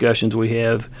the discussions we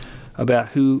have about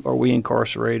who are we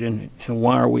incarcerating and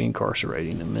why are we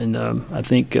incarcerating them. And I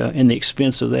think in the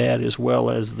expense of that, as well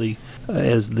as the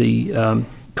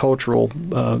cultural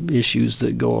issues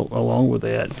that go along with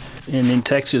that. And in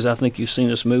Texas, I think you've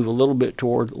seen us move a little bit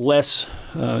toward less,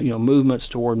 movements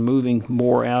toward moving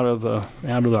more out of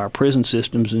our prison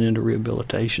systems and into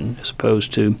rehabilitation, as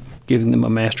opposed to giving them a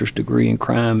master's degree in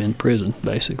crime in prison,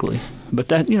 basically. But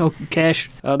that, Cash,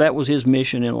 that was his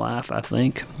mission in life, I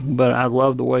think. But I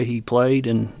love the way he played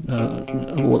and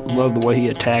love the way he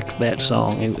attacked that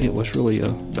song. It was really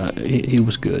he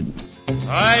was good.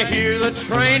 I hear the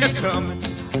train a-comin',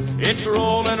 it's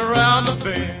rolling around the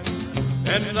bend,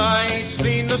 and I ain't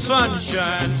seen the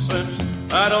sunshine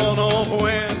since I don't know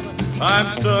when. I'm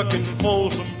stuck in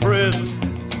Folsom prison,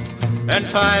 and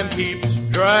time keeps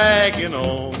dragging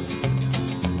on.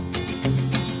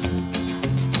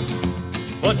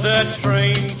 But that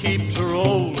train keeps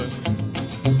rolling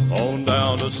on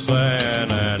down to San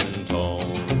Antone.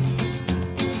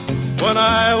 When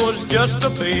I was just a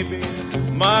baby,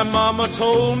 my mama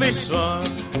told me, son,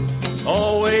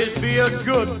 always be a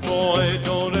good boy,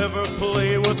 don't ever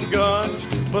play with guns.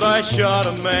 But I shot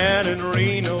a man in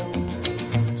Reno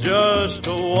just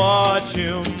to watch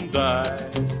him die.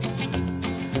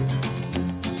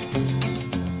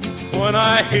 When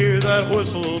I hear that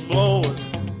whistle blowing,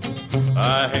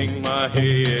 I hang my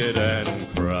head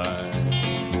and cry.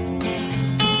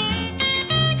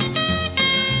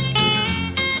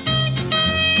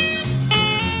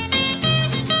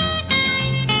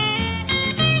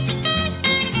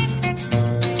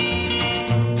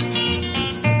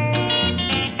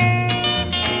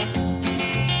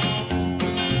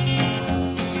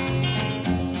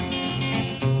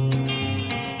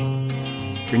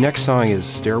 Your next song is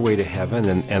Stairway to Heaven,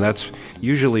 and that's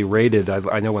usually rated.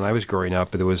 I know when I was growing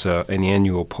up, there was an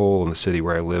annual poll in the city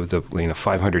where I lived of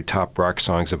 500 top rock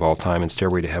songs of all time, and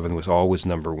Stairway to Heaven was always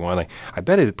number one. I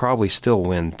bet it would probably still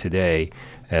win today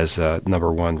as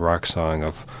number one rock song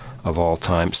of all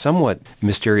time. Somewhat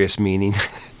mysterious meaning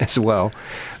as well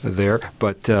there.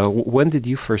 But when did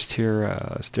you first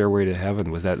hear Stairway to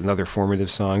Heaven? Was that another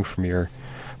formative song from your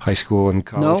high school and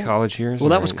college years? Well,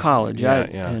 that was college. Yeah.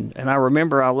 And I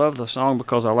remember I loved the song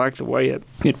because I liked the way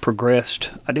it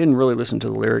progressed. I didn't really listen to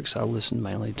the lyrics. I listened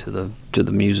mainly to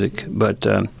the music. But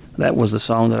that was the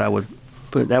song that I would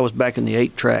put. That was back in the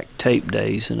 8-track tape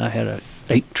days, and I had a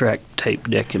 8-track tape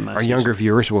deck in my Our younger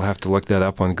viewers will have to look that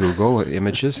up on Google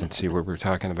Images and see what we're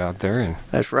talking about there. And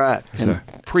that's right. It's a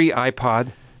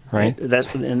pre-iPod, right?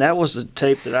 That was the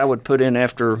tape that I would put in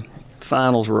after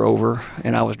finals were over,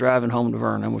 and I was driving home to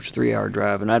Vernon, which was a 3-hour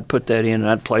drive, and I'd put that in, and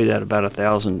I'd play that about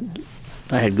 1,000.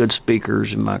 I had good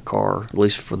speakers in my car, at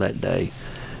least for that day,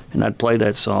 and I'd play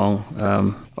that song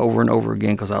over and over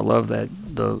again because I love that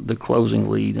the closing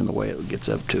lead and the way it gets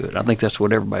up to it. I think that's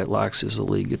what everybody likes is the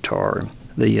lead guitar.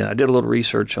 I did a little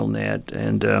research on that,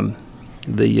 and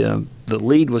the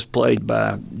lead was played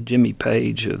by Jimmy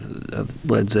Page of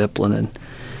Led Zepplin, and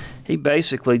he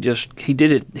basically he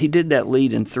did that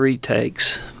lead in 3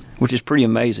 takes, which is pretty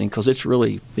amazing because it's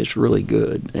really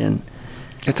good. And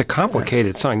it's a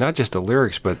complicated song, not just the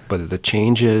lyrics, but the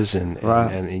changes and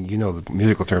the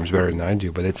musical terms better than I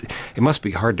do. But it must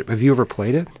be hard. Have you ever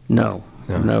played it? No,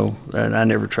 and I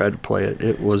never tried to play it.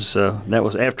 It was that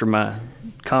was after my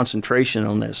concentration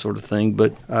on that sort of thing,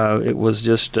 but it was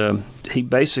just he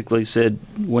basically said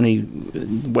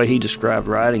the way he described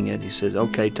writing it, he says,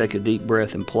 okay, take a deep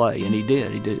breath and play, and he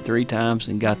did it 3 times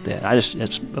and got that.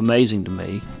 It's amazing to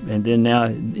me. And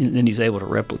then he's able to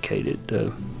replicate it.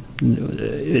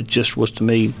 It just was, to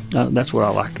me, that's what I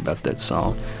liked about that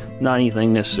song. Not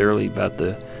anything necessarily about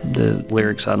the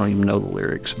lyrics. I don't even know the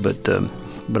lyrics, but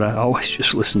I always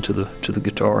just listen to the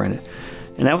guitar in it.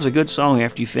 And that was a good song.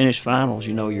 After you finish finals,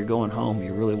 you're going home.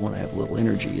 You really want to have a little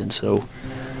energy. And so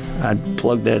I'd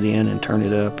plug that in and turn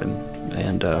it up. And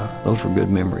and those were good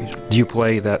memories. Do you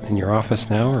play that in your office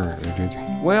now, or did you?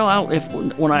 Well,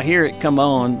 when I hear it come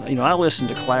on, I listen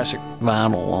to classic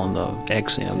vinyl on the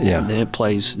XM. Yeah. And then it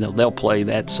plays. They'll play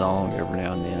that song every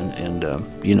now and then. And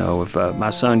if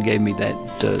my son gave me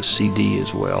that CD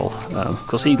as well,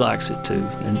 because he likes it too,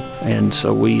 and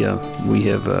so we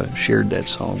have shared that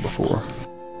song before.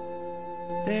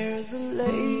 There's a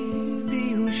lady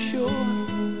who's sure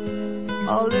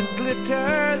all that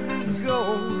glitters is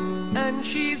gold, and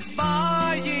she's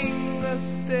buying the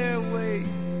stairway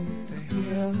to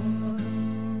heaven.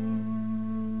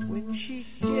 When she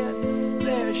gets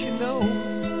there, she knows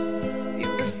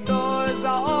if the stores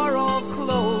are all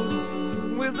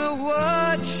closed, with a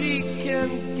word she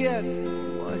can get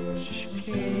what she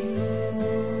came for.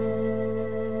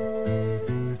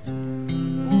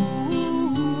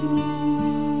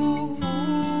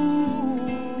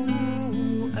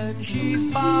 She's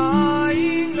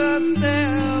buying a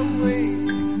stairway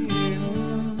to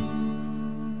heaven.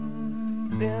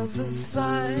 There's a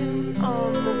sign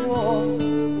on the wall,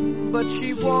 but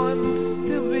she wants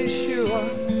to be sure,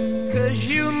 'cause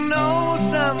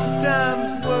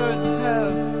sometimes words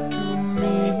have two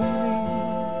meanings.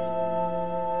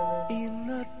 In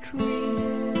a tree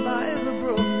by the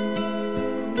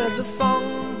brook, there's a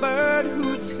songbird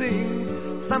who sings.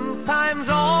 Sometimes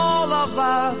all of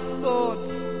our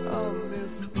thoughts are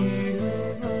misgiven.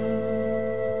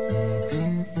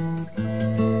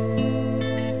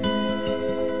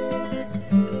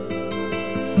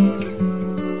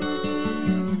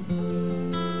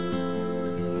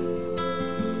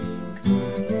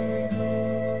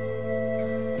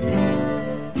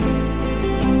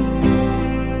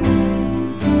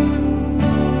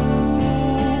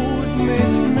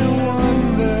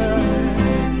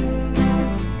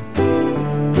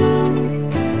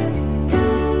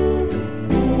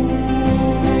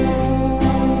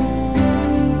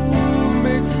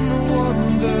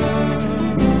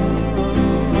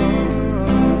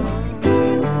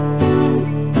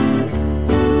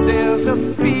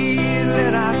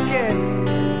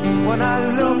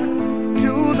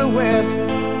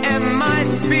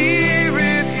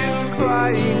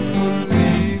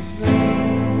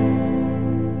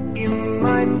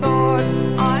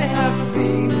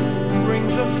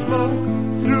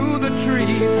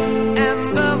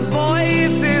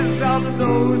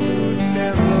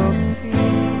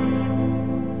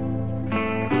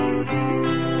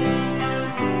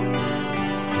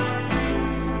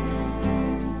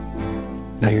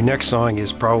 Now, your next song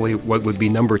is probably what would be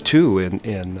number 2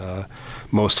 in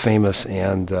most famous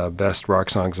and best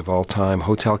rock songs of all time,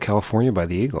 Hotel California by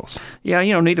the Eagles. Yeah,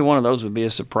 neither one of those would be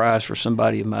a surprise for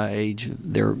somebody of my age,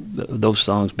 those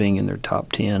songs being in their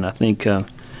top 10. I think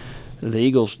the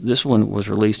Eagles, this one was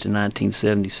released in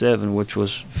 1977, which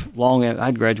was long after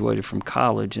I'd graduated from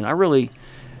college, and I really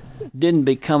didn't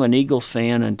become an Eagles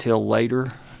fan until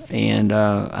later, and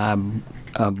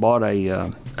I bought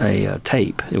a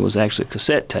tape. It was actually a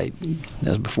cassette tape. That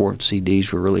was before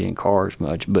CDs were really in cars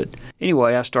much. But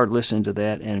anyway, I started listening to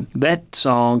that, and that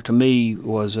song to me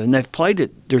was, and they've played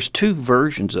it, there's 2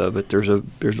 versions of it. There's an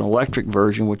electric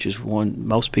version, which is one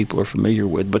most people are familiar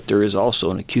with, but there is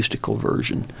also an acoustical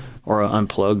version, or an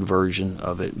unplugged version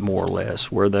of it, more or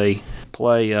less, where they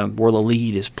play, where the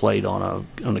lead is played on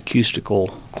an acoustical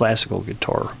classical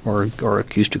guitar or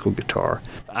acoustical guitar.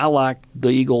 I like the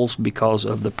Eagles because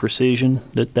of the precision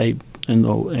that they and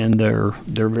they're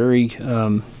very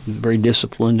very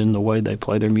disciplined in the way they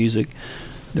play their music.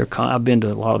 I've been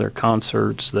to a lot of their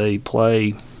concerts. They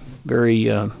play very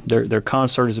their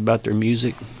concert is about their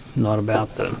music, not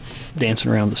about the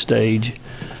dancing around the stage.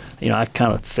 I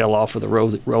kind of fell off of the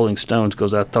Rolling Stones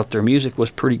because I thought their music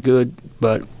was pretty good,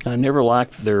 but I never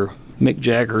liked their Mick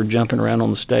Jagger jumping around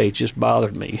on the stage. Just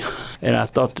bothered me, and I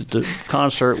thought that the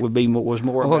concert was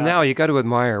more. Well, about, now you got to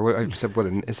admire what a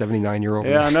 79-year-old.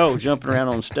 Yeah, I know, jumping around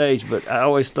on the stage, but I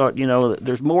always thought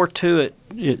there's more to it.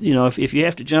 If you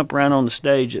have to jump around on the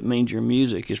stage, it means your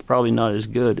music is probably not as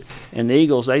good. And the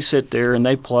Eagles, they sit there and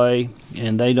they play,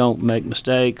 and they don't make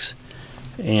mistakes.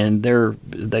 And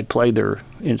they play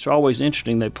and it's always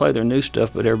interesting, they play their new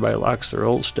stuff, but everybody likes their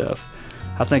old stuff.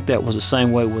 I think that was the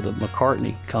same way with a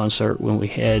McCartney concert when we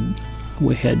had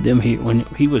them here, when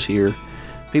he was here.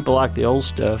 People like the old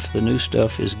stuff. The new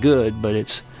stuff is good, but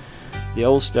it's the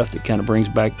old stuff that kind of brings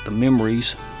back the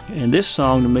memories. And this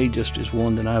song to me just is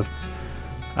one that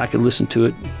I could listen to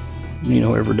it,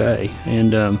 every day,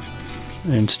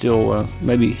 and still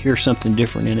maybe hear something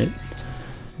different in it.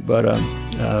 But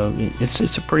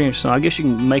it's a pretty interesting song. I guess you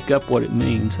can make up what it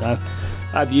means.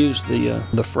 I've used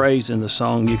the phrase in the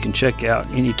song, "You can check out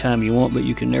anytime you want, but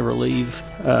you can never leave,"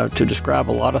 to describe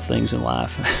a lot of things in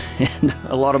life and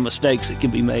a lot of mistakes that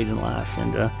can be made in life.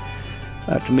 And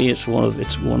to me, it's one of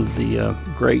the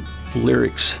great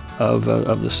lyrics of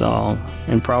the song,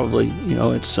 and probably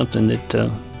it's something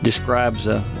that describes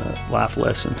a life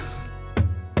lesson.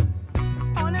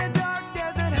 On a dark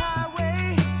desert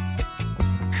highway,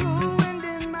 cool wind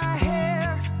in my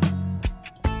hair,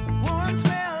 warm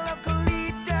smell of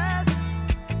colitas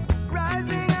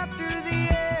rising up through the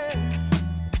air.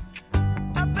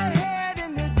 Up ahead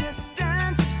in the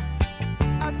distance,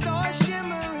 I saw a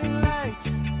shimmering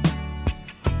light.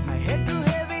 My head grew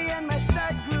heavy and my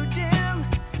sight grew dim.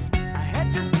 I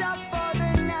had to stop for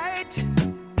the night.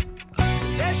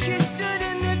 There she stood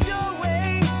in the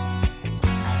doorway.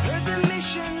 I heard the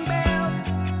mission bell.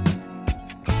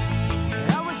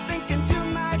 And I was thinking to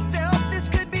myself, this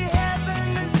could be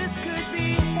heaven and this could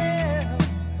be hell.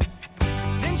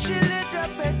 Then she lit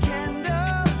up a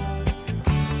candle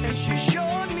and she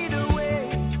showed me the way.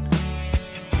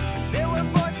 There were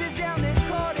voices down the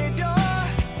corridor.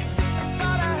 I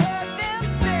thought I heard them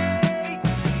say,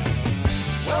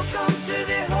 "Welcome to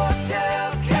the Hotel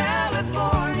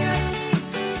California.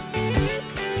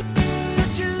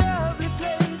 Such a lovely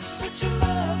place, such a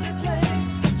lovely place,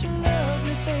 such a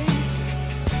lovely face.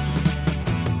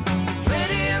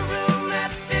 Plenty of room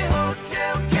at the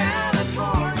Hotel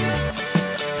California.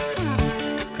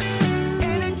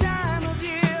 Any time of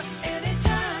year,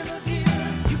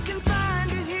 you can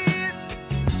find it here.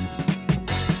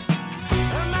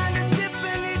 Her mind is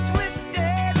Tiffany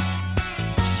twisted.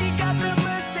 She got the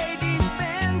Mercedes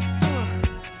Benz.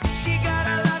 She got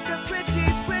a lot of pretty,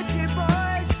 pretty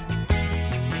boys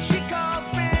she calls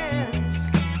friends.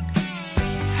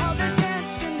 How they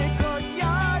dance in the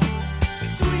courtyard,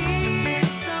 sweet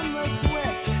summer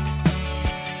sweat.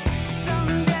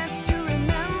 Some dance to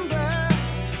remember,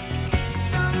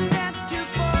 some dance to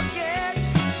forget.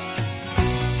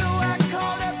 So I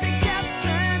called up the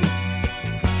captain,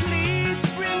 "Please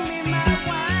bring me my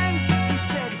wine." He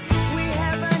said, "We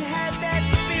haven't had that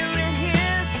spirit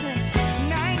here since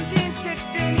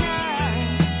 1969.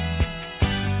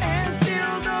 And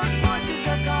still those voices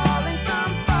are calling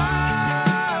from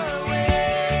far away.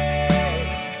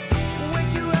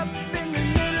 Wake you up in the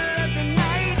middle of the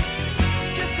night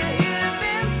just to hear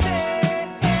them say,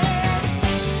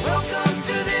 welcome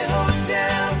to the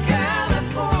Hotel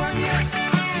California.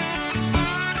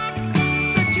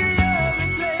 Such a lovely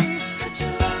place, such a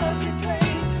lovely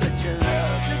place, such a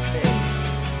lovely face.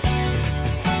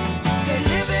 They're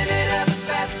living it up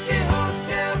at the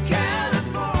Hotel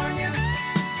California.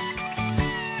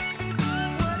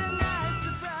 What a nice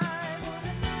surprise, what a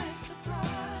nice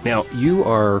surprise." Now, you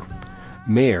are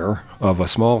mayor of a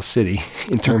small city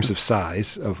in terms of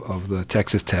size of the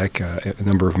Texas Tech, a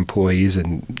number of employees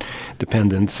and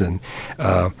dependents. And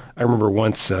I remember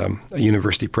once a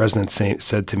university president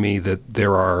said to me that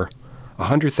there are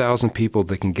 100,000 people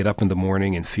that can get up in the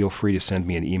morning and feel free to send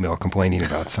me an email complaining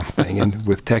about something. And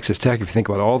with Texas Tech, if you think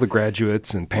about all the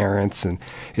graduates and parents, and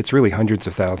it's really hundreds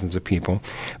of thousands of people.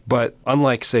 But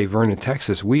unlike, say, Vernon,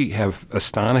 Texas, we have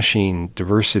astonishing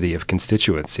diversity of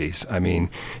constituencies. I mean,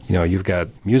 you've got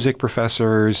music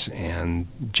professors and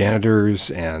janitors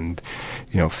and,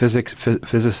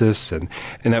 physicists. And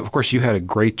of course, you had a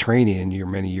great training in your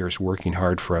many years working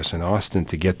hard for us in Austin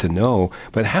to get to know.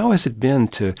 But how has it been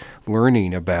to learning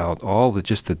about all the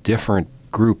different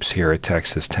groups here at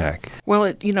Texas Tech?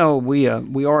 Well, we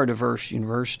are a diverse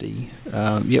university,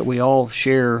 yet we all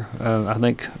share, I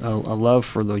think, a love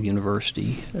for the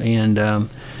university. And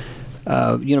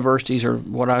universities are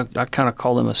what I kind of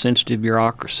call them a sensitive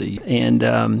bureaucracy. And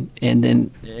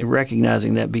then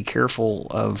recognizing that, be careful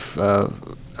of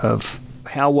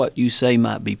how what you say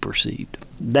might be perceived.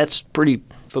 That's pretty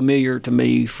familiar to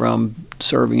me from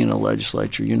serving in a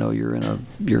legislature. You're in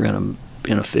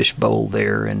a fishbowl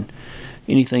there, and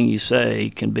anything you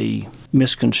say can be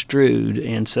misconstrued.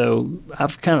 And so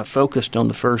I've kind of focused on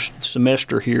the first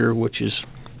semester here, which is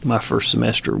my first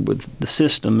semester with the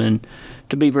system, and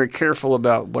to be very careful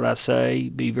about what I say,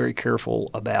 be very careful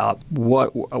about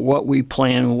what we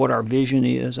plan, what our vision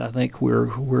is. I think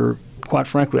we're quite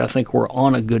frankly, I think we're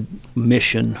on a good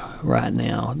mission right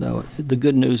now. Though the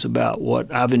good news about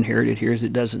what I've inherited here is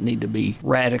it doesn't need to be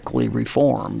radically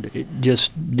reformed. It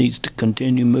just needs to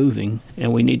continue moving,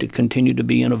 and we need to continue to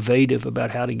be innovative about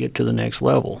how to get to the next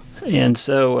level. And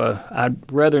so I'd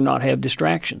rather not have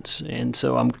distractions. And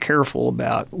so I'm careful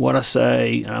about what I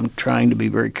say, and I'm trying to be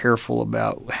very careful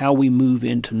about how we move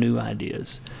into new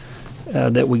ideas,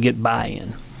 that we get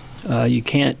buy-in. You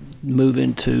can't move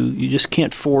into, you just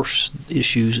can't force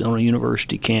issues on a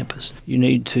university campus. You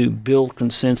need to build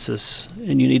consensus,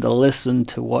 and you need to listen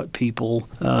to what people,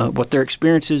 what their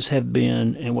experiences have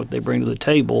been and what they bring to the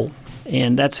table.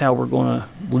 And that's how we're going to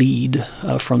lead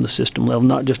from the system level,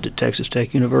 not just at Texas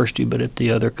Tech University, but at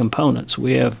the other components.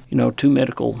 We have,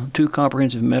 two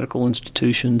comprehensive medical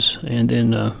institutions, and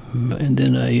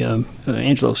then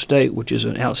Angelo State, which is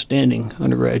an outstanding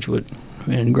undergraduate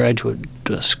and graduate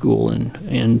school,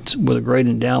 and with a great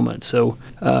endowment. So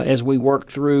as we work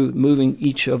through moving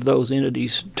each of those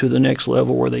entities to the next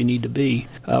level where they need to be,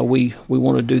 we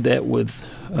want to do that with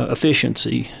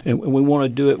efficiency, and we want to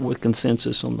do it with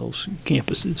consensus on those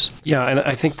campuses. Yeah, and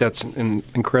I think that's an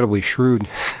incredibly shrewd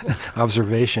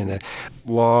observation. A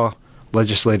law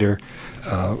legislator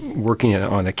working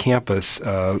on a campus,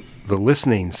 the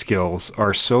listening skills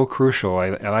are so crucial,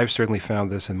 and I've certainly found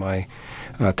this in my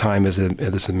time as an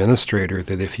administrator,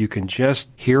 that if you can just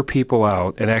hear people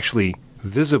out and actually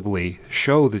visibly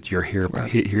show that you're here,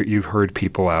 right, you've heard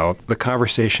people out, the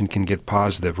conversation can get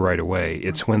positive right away.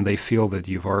 It's when they feel that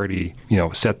you've already,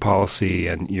 set policy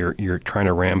and you're trying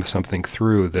to ram something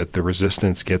through that the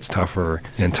resistance gets tougher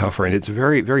and tougher. And it's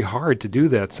very, very hard to do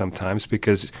that sometimes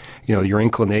because, your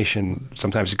inclination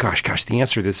sometimes, gosh, the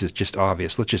answer to this is just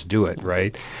obvious. Let's just do it,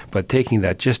 right? But taking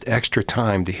that just extra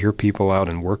time to hear people out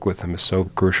and work with them is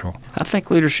so crucial. I think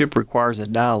leadership requires a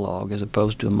dialogue as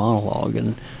opposed to a monologue,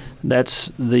 and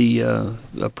that's the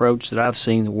approach that I've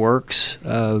seen works.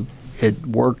 It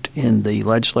worked in the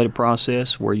legislative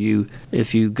process where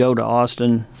if you go to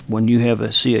Austin, when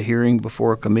you see a hearing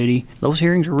before a committee, those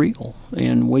hearings are real.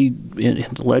 And the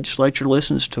legislature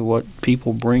listens to what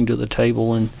people bring to the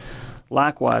table. And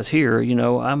likewise here,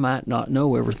 I might not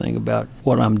know everything about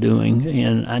what I'm doing,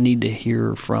 and I need to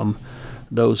hear from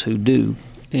those who do.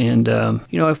 And,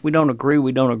 if we don't agree,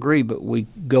 we don't agree, but we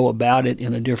go about it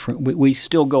in a different, we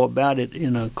still go about it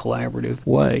in a collaborative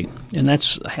way. And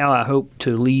that's how I hope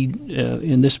to lead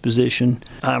in this position.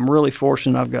 I'm really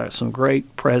fortunate. I've got some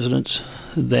great presidents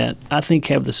that I think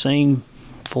have the same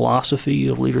philosophy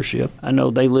of leadership. I know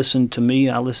they listen to me,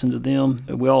 I listen to them.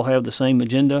 We all have the same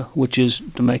agenda, which is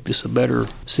to make this a better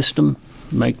system,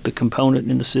 make the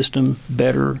component in the system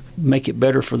better, make it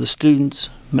better for the students,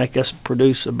 make us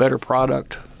produce a better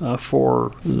product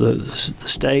for the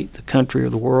state, the country, or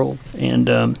the world. And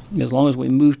as long as we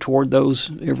move toward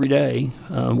those every day,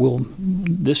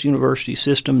 this university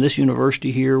system, this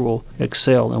university here will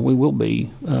excel, and we will be,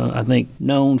 I think,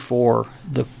 known for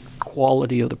the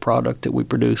quality of the product that we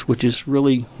produce, which is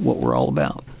really what we're all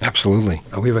about. Absolutely.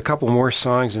 We have a couple more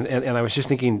songs, and I was just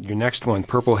thinking your next one,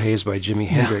 Purple Haze by Jimi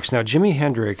Hendrix. Now, Jimi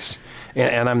Hendrix,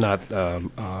 and I'm not,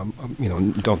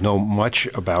 don't know much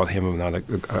about him.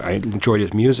 I enjoyed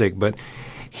his music, but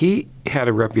he had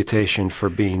a reputation for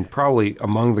being probably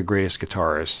among the greatest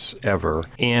guitarists ever,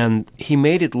 and he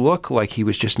made it look like he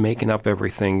was just making up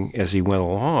everything as he went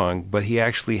along, but he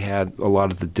actually had a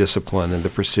lot of the discipline and the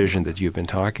precision that you've been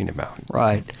talking about.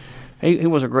 Right. He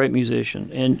was a great musician.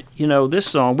 And, this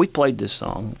song, we played this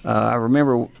song. I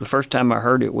remember the first time I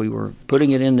heard it, we were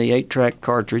putting it in the 8-track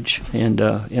cartridge and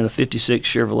in a 56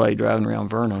 Chevrolet driving around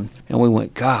Vernon. And we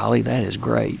went, golly, that is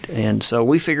great. And so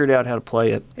we figured out how to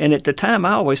play it. And at the time,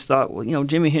 I always thought,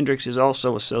 Jimi Hendrix is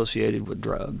also associated with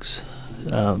drugs.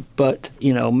 But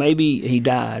maybe he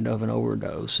died of an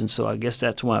overdose, and so I guess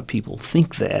that's why people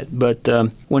think that. But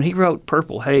when he wrote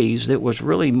Purple Haze, it was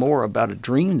really more about a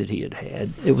dream that he had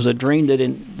had. It was a dream that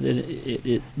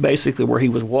it basically where he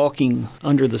was walking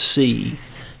under the sea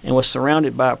and was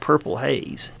surrounded by a purple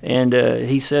haze. And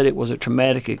he said it was a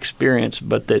traumatic experience,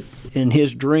 but that in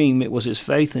his dream it was his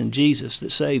faith in Jesus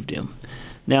that saved him.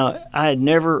 Now, I had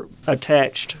never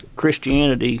attached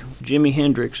Christianity, Jimi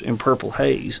Hendrix, and Purple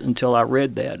Haze until I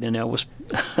read that, and I was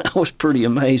pretty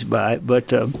amazed by it.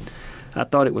 But I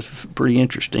thought it was pretty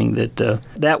interesting that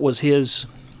that was his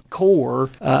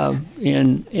core,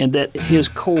 and that his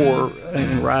core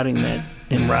in writing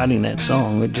that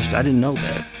song. I didn't know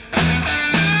that.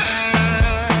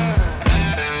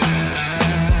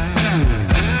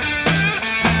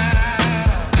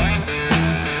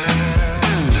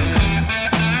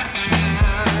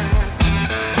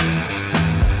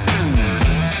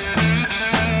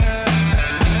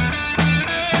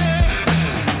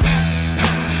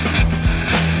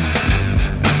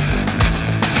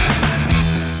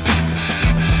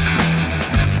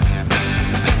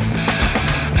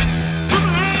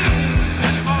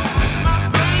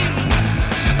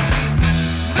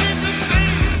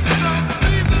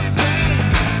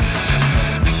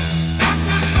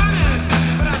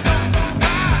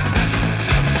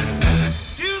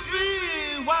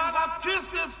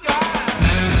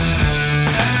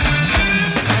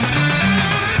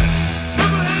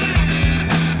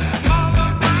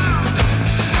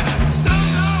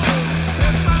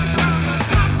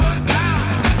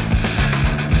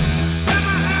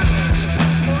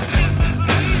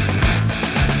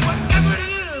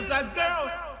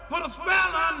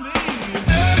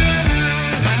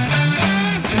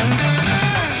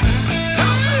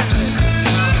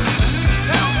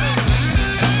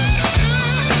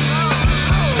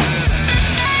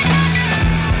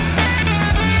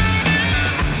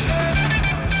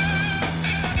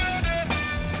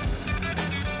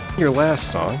 your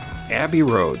last song, Abbey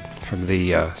Road, from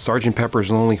the Sgt.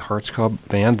 Pepper's Lonely Hearts Club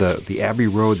Band, the Abbey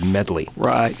Road medley.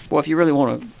 Right. Well, if you really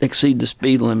want to exceed the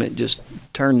speed limit, just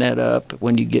turn that up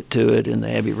when you get to it in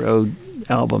the Abbey Road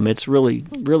album. It's really,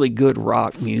 really good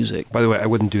rock music. By the way, I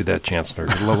wouldn't do that, Chancellor.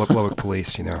 Lubbock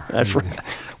Police, you know. That's right.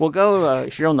 Well, go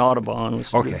if you're on the Audubon.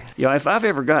 Okay. If I've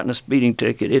ever gotten a speeding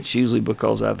ticket, it's usually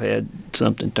because I've had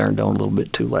something turned on a little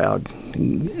bit too loud,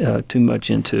 too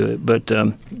much into it. But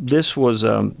this was.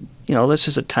 This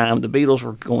is a time the Beatles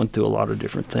were going through a lot of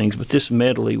different things, but this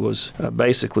medley was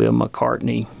basically a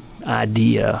McCartney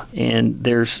idea, and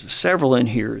there's several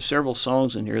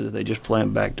songs in here that they just play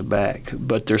them back to back,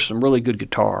 but there's some really good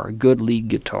guitar, good lead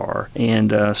guitar,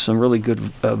 and some really good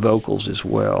vocals as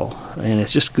well, and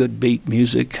it's just good beat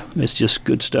music. It's just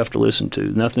good stuff to listen to.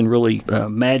 Nothing really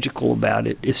magical about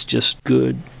it. It's just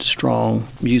good, strong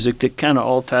music that kind of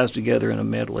all ties together in a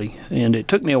medley, and it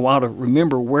took me a while to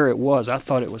remember where it was. I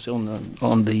thought it was on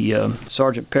the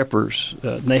Sgt. Pepper's.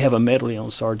 They have a medley on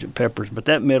Sgt. Pepper's, but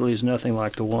that medley is nothing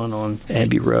like the one on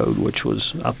Abbey Road, which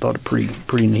was, I thought, a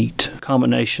pretty neat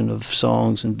combination of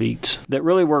songs and beats that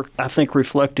really were, I think,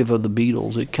 reflective of the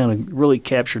Beatles. It kind of really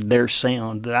captured their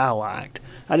sound that I liked.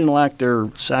 I didn't like their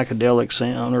psychedelic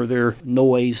sound or their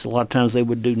noise. A lot of times they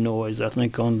would do noise. I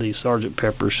think on the Sgt.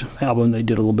 Pepper's album they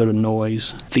did a little bit of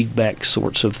noise, feedback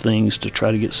sorts of things to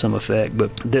try to get some effect.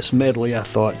 But this medley, I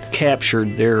thought,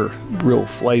 captured their real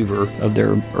flavor of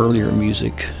their earlier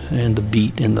music and the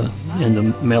beat and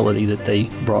the melody that they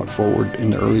brought forward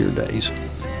in the earlier days.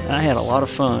 I had a lot of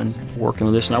fun working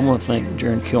with this, and I want to thank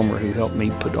Jaren Kilmer, who helped me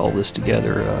put all this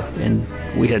together, and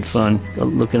we had fun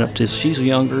looking up to this. She's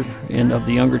younger and of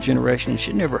the younger generation, and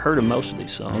she'd never heard of most of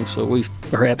these songs, so we've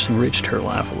perhaps enriched her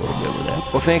life a little bit with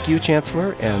that. Well, thank you,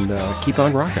 Chancellor, and keep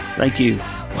on rocking. Thank you.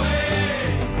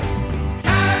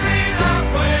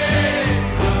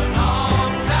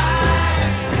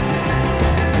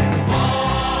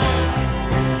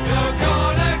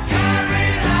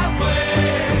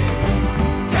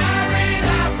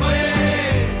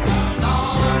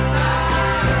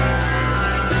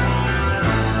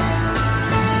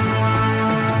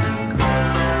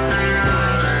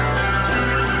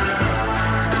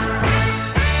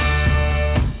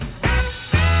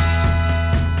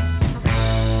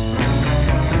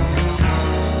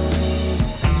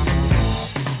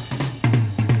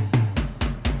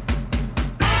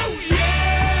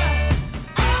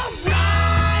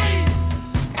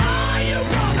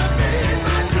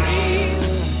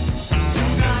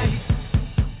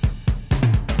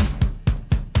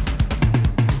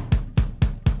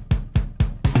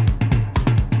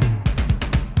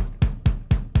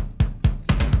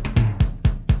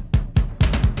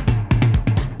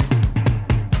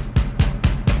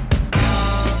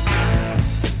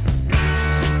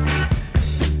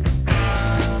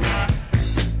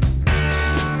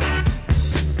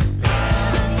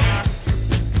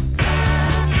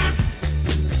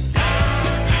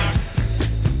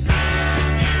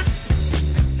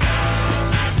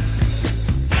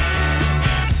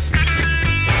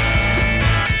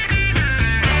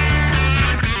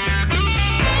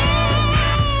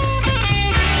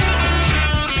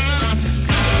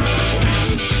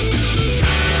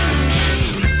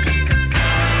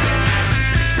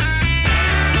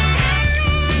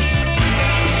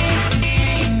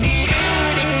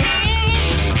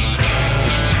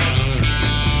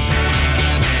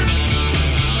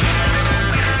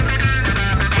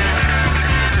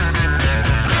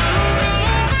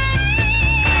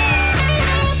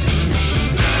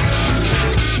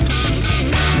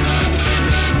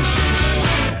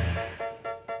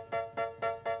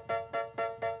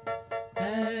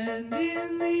 And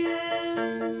in the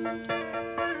end